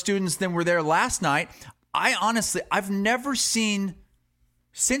have more students than were there last night. I've never seen,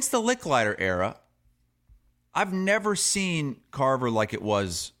 since the Licklider era, I've never seen Carver like it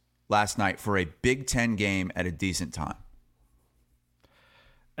was last night for a Big Ten game at a decent time.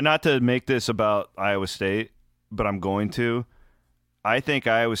 And not to make this about Iowa State, but I'm going to. I think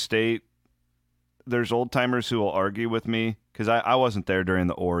Iowa State, there's old-timers who will argue with me because I wasn't there during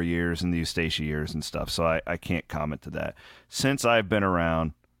the Orr years and the Eustacia years and stuff, so I can't comment to that. Since I've been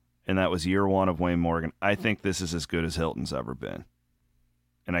around, and that was year one of Wayne Morgan, I think this is as good as Hilton's ever been.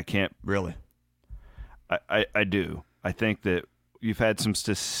 And I can't... Really? I do. I think that you've had some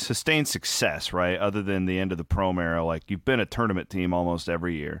sustained success, right? Other than the end of the Prom era, like you've been a tournament team almost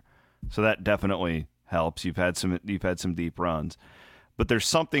every year, so that definitely helps. You've had some deep runs, but there's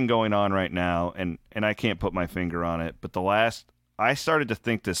something going on right now, and I can't put my finger on it. But I started to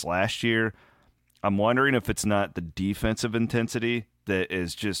think this last year. I'm wondering if it's not the defensive intensity that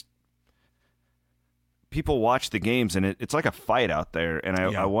is just. People watch the games, and it's like a fight out there, and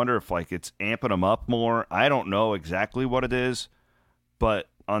I wonder if like it's amping them up more. I don't know exactly what it is, but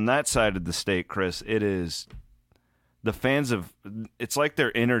on that side of the state, Chris, it is the fans it's like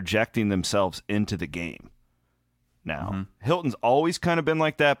they're interjecting themselves into the game now. Hilton's always kind of been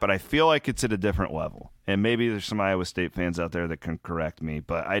like that, but I feel like it's at a different level, and maybe there's some Iowa State fans out there that can correct me,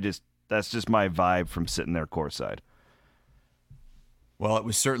 but that's just my vibe from sitting there courtside. Well, it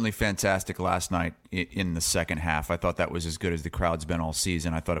was certainly fantastic last night in the second half. I thought that was as good as the crowd's been all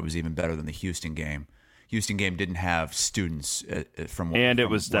season. I thought it was even better than the Houston game. Houston game didn't have students it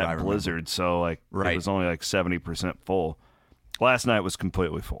was that blizzard, so like it was only like 70% full. Last night was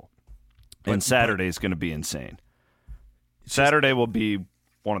completely full. And Saturday is going to be insane. Saturday will be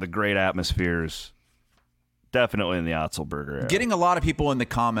one of the great atmospheres, definitely in the Otzelberger era. Getting a lot of people in the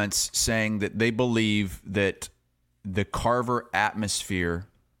comments saying that they believe that the Carver atmosphere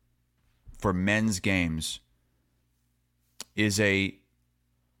for men's games is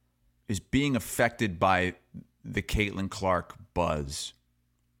being affected by the Caitlin Clark buzz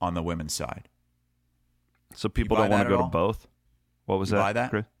on the women's side. So people don't want to go to both? What was that? Buy that?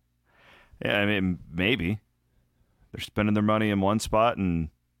 Chris? Yeah, I mean, maybe. They're spending their money in one spot and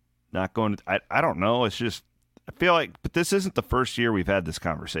not going to... I don't know. It's just... I feel like... But this isn't the first year we've had this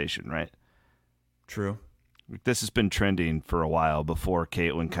conversation, right? True. This has been trending for a while before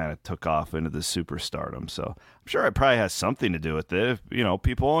Caitlin kind of took off into the superstardom. So I'm sure it probably has something to do with it.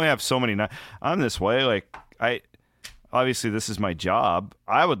 People only have so many nights. I'm this way. Like, obviously this is my job.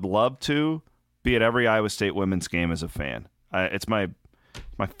 I would love to be at every Iowa State women's game as a fan. It's my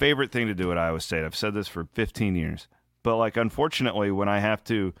favorite thing to do at Iowa State. I've said this for 15 years. But, like, unfortunately, when I have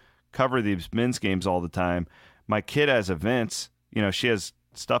to cover these men's games all the time, my kid has events. She has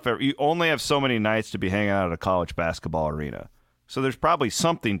stuff. You only have so many nights to be hanging out at a college basketball arena. So there's probably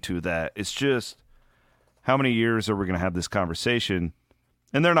something to that. It's just how many years are we going to have this conversation?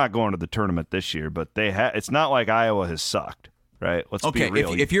 And they're not going to the tournament this year, but it's not like Iowa has sucked, right? Let's be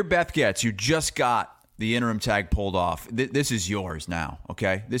real. If you're Beth Getz, you just got the interim tag pulled off. This is yours now,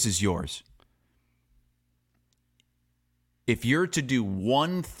 okay? This is yours. If you're to do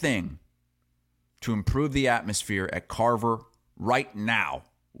one thing to improve the atmosphere at Carver right now,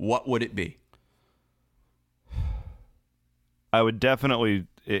 what would it be? I would definitely,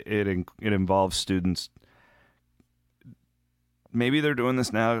 it involves students. Maybe they're doing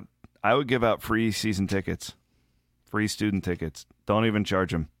this now. I would give out free season tickets, free student tickets. Don't even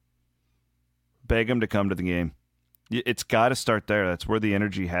charge them. Beg them to come to the game. It's got to start there. That's where the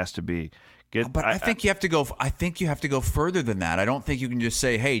energy has to be. I think you have to go. I think you have to go further than that. I don't think you can just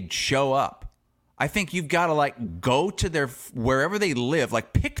say, "Hey, show up." I think you've got to go to wherever they live,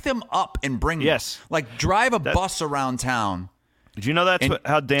 pick them up and bring them. Yes. Drive a bus around town. Did you know that's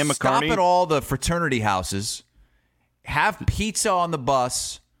how Dan McCarney... Stop at all the fraternity houses, have pizza on the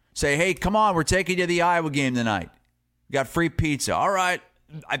bus, say, hey, come on, we're taking you to the Iowa game tonight. You got free pizza. All right.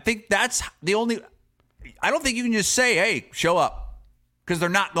 I think that's the only... I don't think you can just say, hey, show up, because they're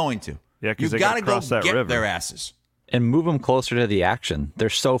not going to. Yeah, because you've got to go cross that get river. Their asses. And move them closer to the action. They're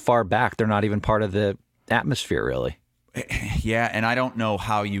so far back, they're not even part of the atmosphere, really. Yeah, and I don't know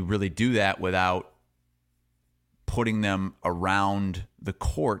how you really do that without putting them around the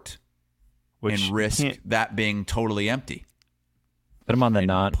court and risk that being totally empty. Put them on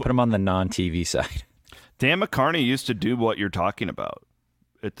the non-TV side. Dan McCarney used to do what you're talking about.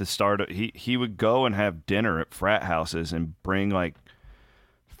 At the start of, he would go and have dinner at frat houses and bring like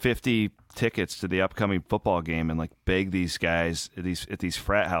 50 tickets to the upcoming football game and like beg these guys at these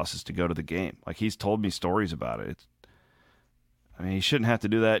frat houses to go to the game. Like, he's told me stories about it. I mean, he shouldn't have to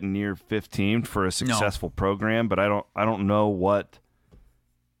do that in year 15 for a successful program, but I don't know what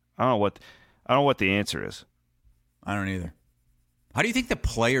the answer is. I don't either. How do you think the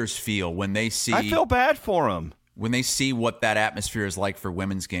players feel when they see? I feel bad for them. When they see what that atmosphere is like for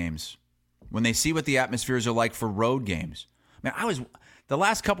women's games, when they see what the atmospheres are like for road games. I mean, the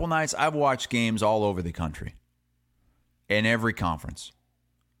last couple nights I've watched games all over the country, in every conference,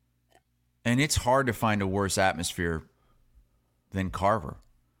 and it's hard to find a worse atmosphere than Carver.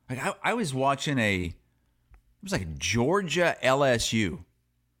 Like I was watching it was like Georgia LSU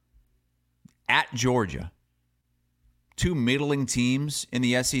at Georgia. Two middling teams in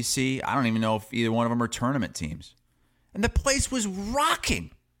the SEC. I don't even know if either one of them are tournament teams. And the place was rocking.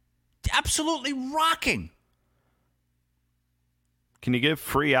 Absolutely rocking. Can you give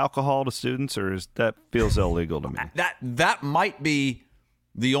free alcohol to students, or that feels illegal to me? That might be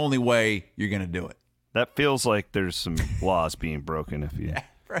the only way you're going to do it. That feels like there's some laws being broken. Yeah,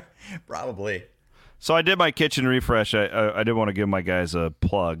 probably. So I did my kitchen refresh. I did want to give my guys a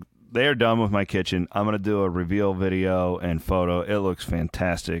plug. They are done with my kitchen. I'm going to do a reveal video and photo. It looks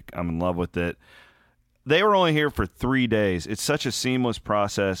fantastic. I'm in love with it. They were only here for 3 days. It's such a seamless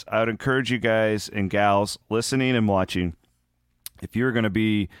process. I would encourage you guys and gals listening and watching, if you're going to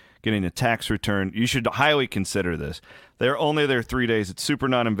be getting a tax return, you should highly consider this. They're only there 3 days. It's super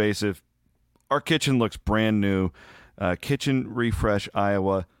non-invasive. Our kitchen looks brand new.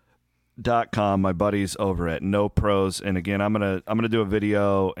 KitchenRefreshIowa.com. My buddies over at No Pros, and again, I'm gonna do a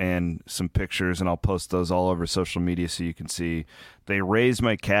video and some pictures, and I'll post those all over social media so you can see. They raised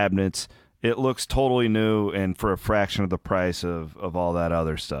my cabinets. It looks totally new and for a fraction of the price of all that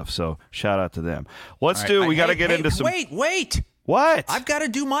other stuff. So shout out to them. We got to get into some. Wait. What? I've got to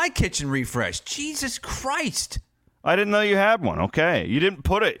do my kitchen refresh. Jesus Christ. I didn't know you had one. Okay. You didn't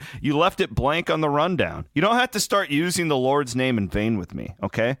put it. You left it blank on the rundown. You don't have to start using the Lord's name in vain with me.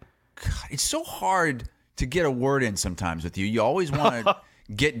 Okay. God, it's so hard to get a word in sometimes with you. You always want to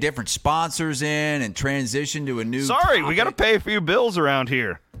get different sponsors in and transition to a new topic. We got to pay a few bills around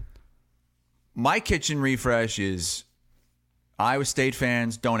here. My kitchen refresh is Iowa State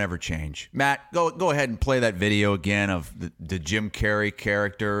fans don't ever change. Matt, go ahead and play that video again of the Jim Carrey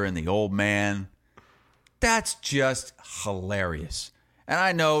character and the old man. That's just hilarious. And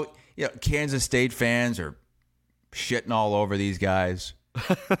I know, Kansas State fans are shitting all over these guys.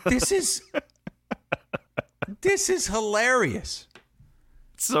 This is hilarious.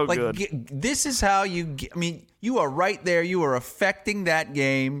 So good. This is how you you are right there. You are affecting that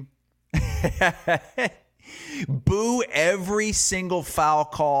game. Boo every single foul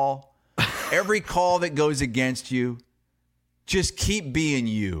call, every call that goes against you. Just keep being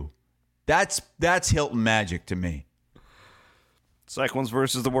you. That's Hilton magic to me. Cyclones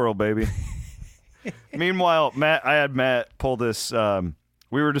versus the world, baby. Meanwhile, I had Matt pull this.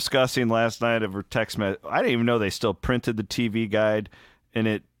 We were discussing last night over text message. I didn't even know they still printed the TV guide, and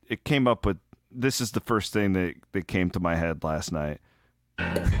it came up with, this is the first thing that came to my head last night.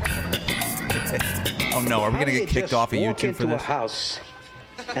 Oh no, are we going to get kicked off of YouTube for this? Walk into a house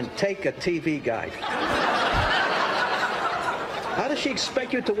and take a TV guide. How does she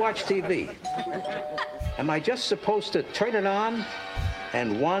expect you to watch TV? Am I just supposed to turn it on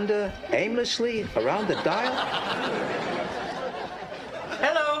and wander aimlessly around the dial?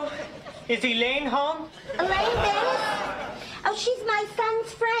 Hello, is Elaine home? Elaine Dennis? Oh, she's my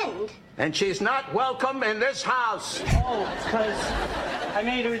son's friend. And she's not welcome in this house. Oh, because I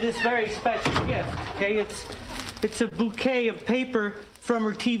made her this very special gift, okay? It's a bouquet of paper from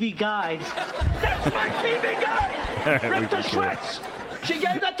her TV guide. That's my TV guide! Rip the shreds! She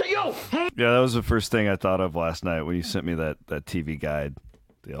gave that to you! Yeah, that was the first thing I thought of last night when you sent me that TV guide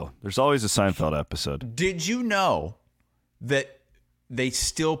deal. There's always a Seinfeld episode. Did you know that they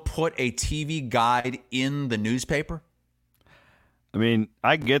still put a TV guide in the newspaper? I mean,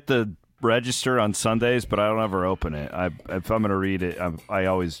 I get the register on Sundays, but I don't ever open it. If I'm going to read it, I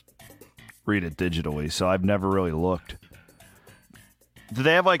always read it digitally, so I've never really looked. Do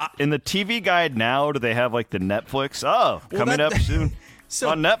they have, in the TV guide now, do they have, the Netflix? Oh, coming up soon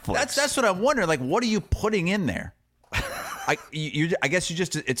on Netflix. That's what I'm wondering. What are you putting in there? I guess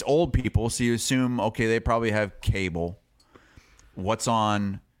it's old people, so you assume, okay, they probably have cable. What's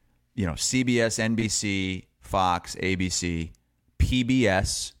on, CBS, NBC, Fox, ABC,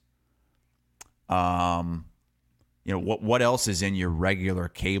 PBS. What else is in your regular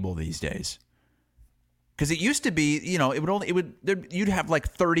cable these days? Because it used to be, you'd have like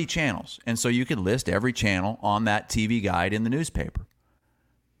 30 channels, and so you could list every channel on that TV guide in the newspaper.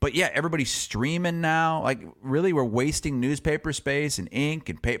 But yeah, everybody's streaming now. Like, really, we're wasting newspaper space and ink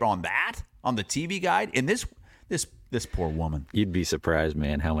and paper on the TV guide. And this poor woman. You'd be surprised,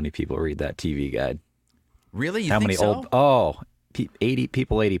 man, how many people read that TV guide. Really? How many so? 80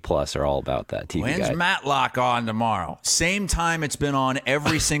 people 80 plus are all about that TV guide. When's Matlock on tomorrow? Same time it's been on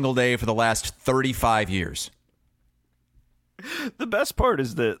every single day for the last 35 years. The best part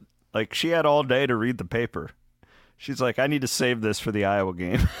is that, like, she had all day to read the paper. She's like, I need to save this for the Iowa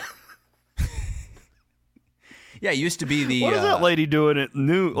game. Yeah, it used to be the... What is that lady doing at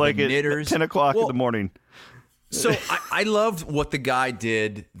noon, like at 10 o'clock in the morning? So I loved what the guy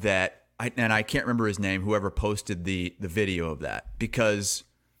did and I can't remember his name, whoever posted the video of that, because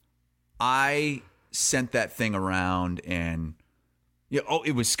I sent that thing around and,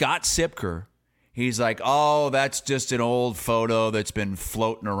 it was Scott Sipker. He's like, oh, that's just an old photo that's been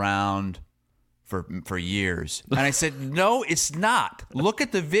floating around for years. And I said, no, it's not. Look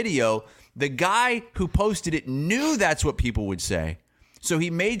at the video. The guy who posted it knew that's what people would say. So he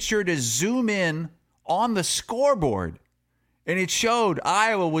made sure to zoom in on the scoreboard. And it showed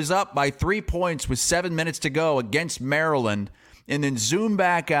Iowa was up by 3 points with 7 minutes to go against Maryland. And then zoom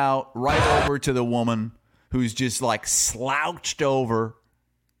back out right over to the woman who's just like slouched over,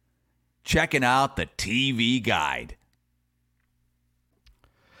 checking out the TV guide.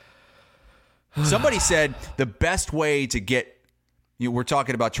 Somebody said the best way to get, we're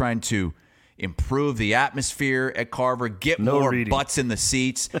talking about trying to improve the atmosphere at Carver, get more butts in the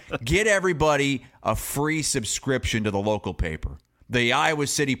seats, get everybody a free subscription to the local paper, the Iowa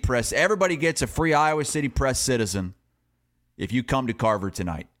City Press. Everybody gets a free Iowa City Press Citizen if you come to Carver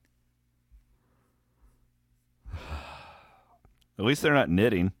tonight. At least they're not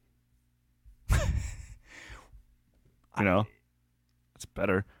knitting. It's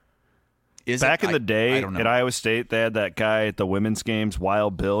better. Back in the day at Iowa State, they had that guy at the women's games,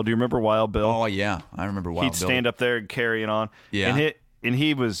 Wild Bill. Do you remember Wild Bill? Oh, yeah. I remember Wild Bill. He'd stand up there and carry it on. Yeah. And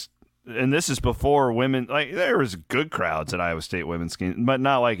he was, and this is before women, like, there was good crowds at Iowa State women's games, but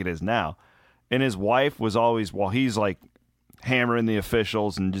not like it is now. And his wife was always, while he's like hammering the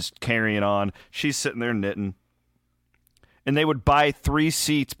officials and just carrying on, she's sitting there knitting. And they would buy 3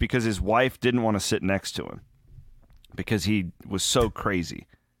 seats because his wife didn't want to sit next to him because he was so crazy.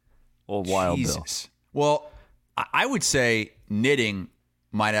 Old Wild Bill. Well, I would say knitting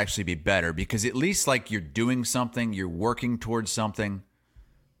might actually be better because at least like you're doing something, you're working towards something,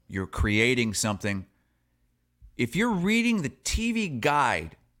 you're creating something. If you're reading the TV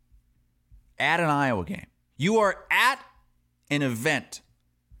guide at an Iowa game, you are at an event,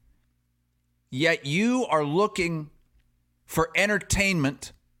 yet you are looking for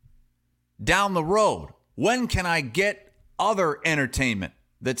entertainment down the road. When can I get other entertainment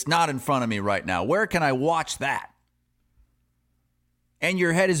that's not in front of me right now? Where can I watch that? And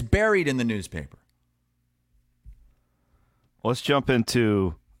your head is buried in the newspaper. Let's jump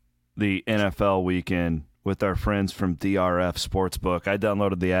into the NFL weekend with our friends from DRF Sportsbook. I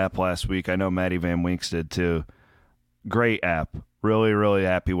downloaded the app last week. I know Maddie Van Winks did too. Great app. Really, really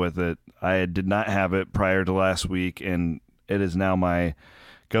happy with it. I did not have it prior to last week, and it is now my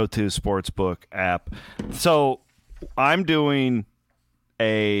go-to sportsbook app. So I'm doing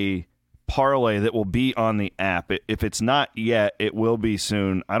a parlay that will be on the app. If it's not yet, it will be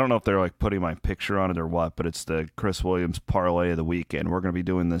soon. I don't know if they're like putting my picture on it or what, but it's the Chris Williams parlay of the weekend. We're going to be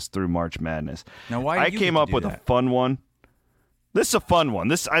doing this through March Madness. Now, why I came up with a fun one. This is a fun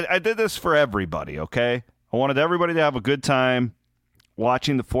one. I did this for everybody, okay? I wanted everybody to have a good time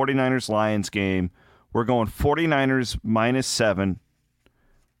watching the 49ers-Lions game. We're going 49ers -7.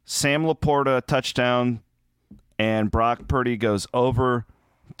 Sam Laporta touchdown, and Brock Purdy goes over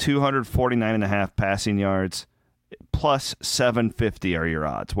 249.5 passing yards, plus 750 are your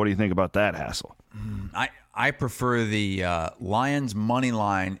odds. What do you think about that, Hassel? I prefer the Lions money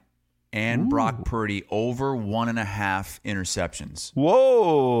line and Brock Purdy over 1.5 interceptions.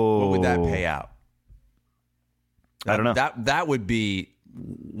 Whoa! What would that pay out? I don't know. That would be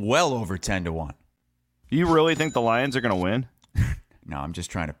well over 10-1. You really think the Lions are going to win? No, I'm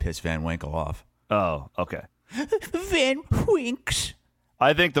just trying to piss Van Winkle off. Oh, okay. Van Winks.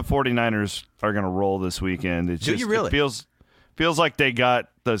 I think the 49ers are going to roll this weekend. It's Do just, you really? It feels like they got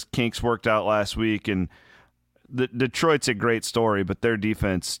those kinks worked out last week, and Detroit's a great story, but their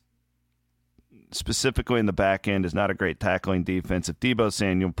defense, specifically in the back end, is not a great tackling defense. If Deebo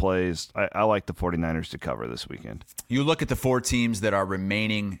Samuel plays, I like the 49ers to cover this weekend. You look at the 4 teams that are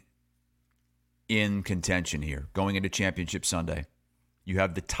remaining in contention here, going into Championship Sunday. You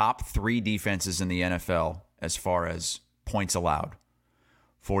have the top 3 defenses in the NFL as far as points allowed.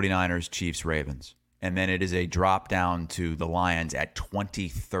 49ers, Chiefs, Ravens. And then it is a drop down to the Lions at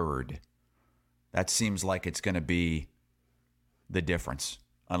 23rd. That seems like it's going to be the difference,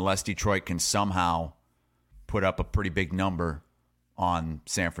 unless Detroit can somehow put up a pretty big number on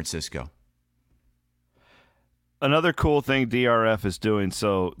San Francisco. Another cool thing DRF is doing,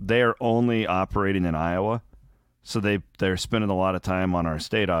 so they are only operating in Iowa. So they're spending a lot of time on our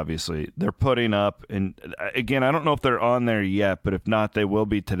state, obviously. They're putting up, and again, I don't know if they're on there yet, but if not, they will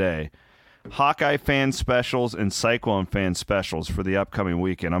be today. Hawkeye fan specials and Cyclone fan specials for the upcoming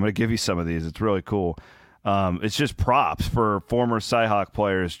weekend. I'm going to give you some of these. It's really cool. It's just props for former Cyhawk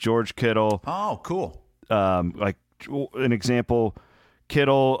players. George Kittle. Oh, cool. Like an example,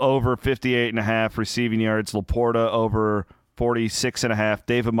 Kittle over 58.5 receiving yards. Laporta over 46.5.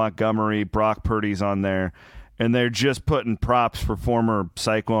 David Montgomery, Brock Purdy's on there. And they're just putting props for former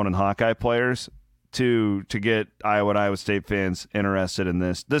Cyclone and Hawkeye players to get Iowa and Iowa State fans interested in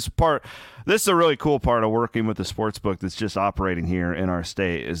this. This is a really cool part of working with the sports book that's just operating here in our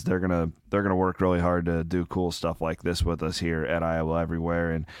state. Is they're gonna work really hard to do cool stuff like this with us here at Iowa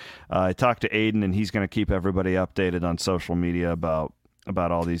Everywhere. And I talked to Aiden, and he's going to keep everybody updated on social media about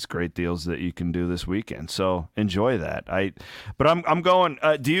all these great deals that you can do this weekend. So enjoy that. But I'm going,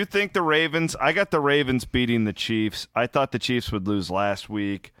 do you think the Ravens, I got the Ravens beating the Chiefs. I thought the Chiefs would lose last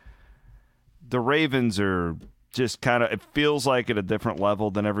week. The Ravens are just kind of, it feels like at a different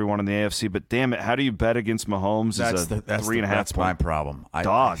level than everyone in the AFC, but damn it, how do you bet against Mahomes? That's 3.5 That's my problem.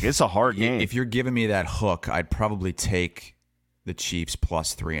 It's a hard game. If you're giving me that hook, I'd probably take the Chiefs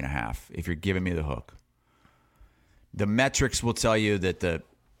plus 3.5 if you're giving me the hook. The metrics will tell you that the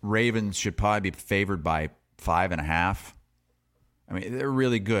Ravens should probably be favored by 5.5. I mean, they're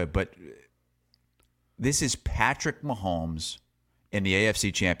really good, but this is Patrick Mahomes in the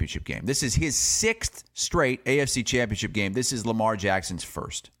AFC Championship game. This is his 6th straight AFC Championship game. This is Lamar Jackson's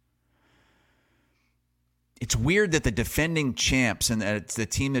first. It's weird that the defending champs and that it's the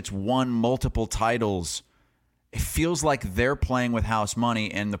team that's won multiple titles, it feels like they're playing with house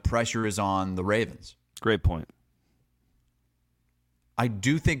money and the pressure is on the Ravens. Great point. I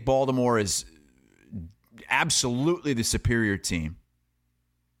do think Baltimore is absolutely the superior team.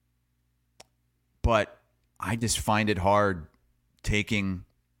 But I just find it hard taking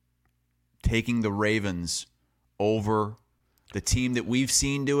the Ravens over the team that we've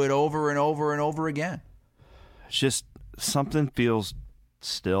seen do it over and over and over again. It's just something feels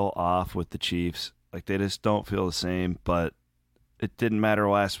still off with the Chiefs. Like they just don't feel the same, but it didn't matter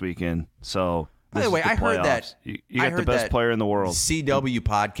last weekend. So by the way, I heard that you got the best player in the world. CW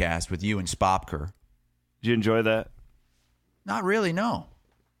podcast with you and Spopker. Did you enjoy that? Not really, no.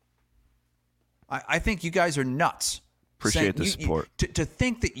 I think you guys are nuts. Appreciate the support. To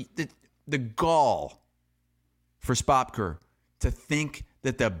think that the gall for Spopker to think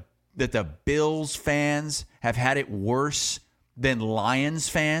that the Bills fans have had it worse than Lions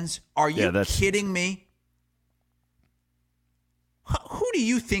fans. Are you kidding me? Who do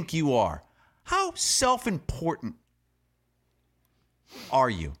you think you are? How self-important are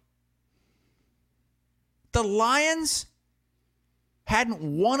you? The Lions hadn't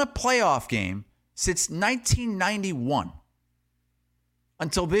won a playoff game since 1991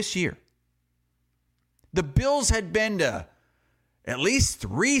 until this year. The Bills had been to at least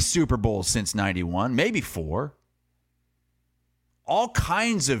 3 Super Bowls since 91, maybe 4. All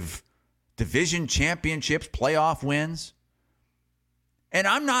kinds of division championships, playoff wins. And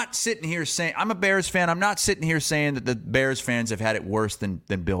I'm not sitting here saying, I'm a Bears fan. I'm not sitting here saying that the Bears fans have had it worse than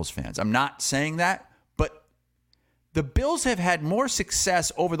Bills fans. I'm not saying that. But the Bills have had more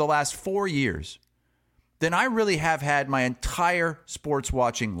success over the last 4 years than I really have had my entire sports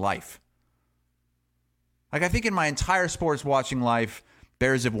watching life. Like, I think in my entire sports watching life,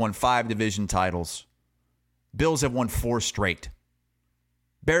 Bears have won 5 division titles. Bills have won 4 straight.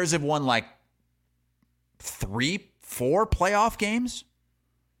 Bears have won like 3, 4 playoff games.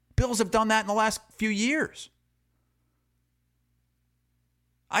 Bills have done that in the last few years.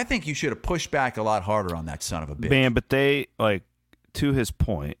 I think you should have pushed back a lot harder on that son of a bitch. Man, but they, like, to his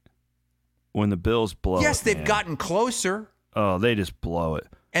point, when the Bills blow it. Yes, they've gotten closer. Oh, they just blow it.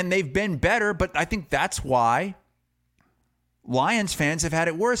 And they've been better, but I think that's why Lions fans have had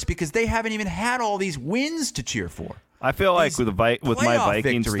it worse, because they haven't even had all these wins to cheer for. I feel like with my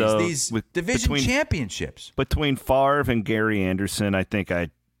Vikings, victories, though, these division championships. Between Favre and Gary Anderson, I think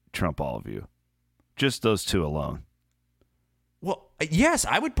I trump all of you. Just those two alone. Well, yes,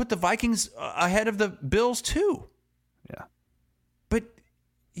 I would put the Vikings ahead of the Bills too. Yeah. But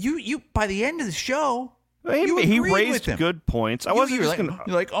you by the end of the show, he raised good points. I wasn't just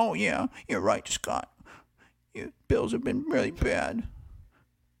you're like, oh yeah, you're right, Scott. Bills have been really bad.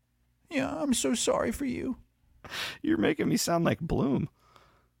 Yeah, I'm so sorry for you. You're making me sound like Bloom.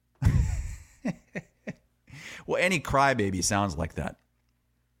 Well, any crybaby sounds like that.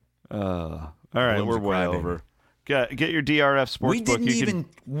 All right, Bloom's we're way over. Get your DRF sportsbook.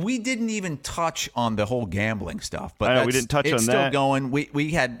 We didn't even touch on the whole gambling stuff, but I know, we didn't touch on that. It's still going.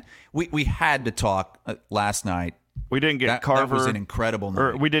 We had to talk last night. We didn't get Carver. That was an incredible night.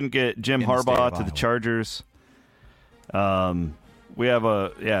 Or we didn't get Jim Harbaugh to the Chargers. We have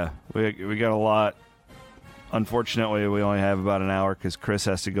we got a lot. Unfortunately, we only have about an hour because Chris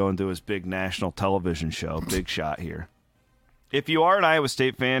has to go and do his big national television show. Big shot here. If you are an Iowa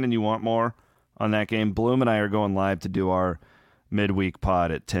State fan and you want more on that game, Bloom and I are going live to do our midweek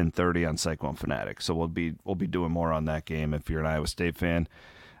pod at 10:30 on Cyclone Fanatic. So we'll be doing more on that game if you're an Iowa State fan.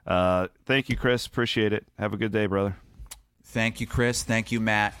 Thank you, Chris. Appreciate it. Have a good day, brother. Thank you, Chris. Thank you,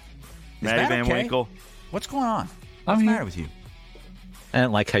 Matt. Matty Van Winkle. What's going on? What's the matter with you? I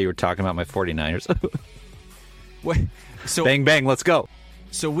didn't like how you were talking about my 49ers. Wait, so bang, bang, let's go.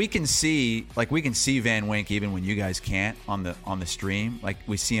 So we can see Van Wink even when you guys can't on the stream. Like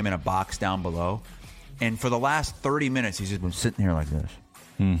we see him in a box down below. And for the last 30 minutes, he's just been sitting here like this.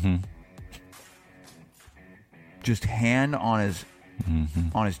 Mm-hmm. Just hand on his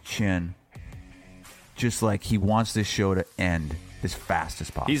chin. Just like he wants this show to end as fast as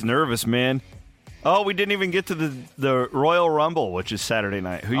possible. He's nervous, man. Oh, we didn't even get to the Royal Rumble, which is Saturday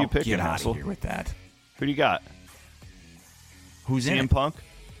night. Who you picking, get out Hassel? of here with that. Who do you got? Who's in CM it? Punk?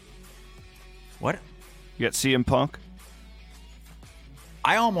 What? You got CM Punk?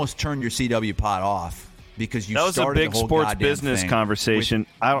 I almost turned your CW pod off because you started that was a big the whole sports goddamn business thing conversation.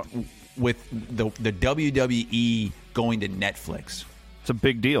 with the WWE going to Netflix. It's a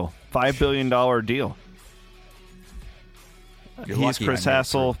big deal. $5 billion deal. He's Chris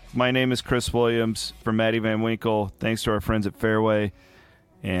Hassel. My name is Chris Williams from Matty Van Winkle. Thanks to our friends at Fairway.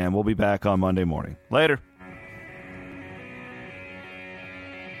 And we'll be back on Monday morning. Later.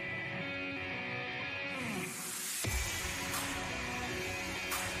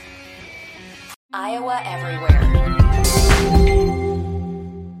 Iowa Everywhere.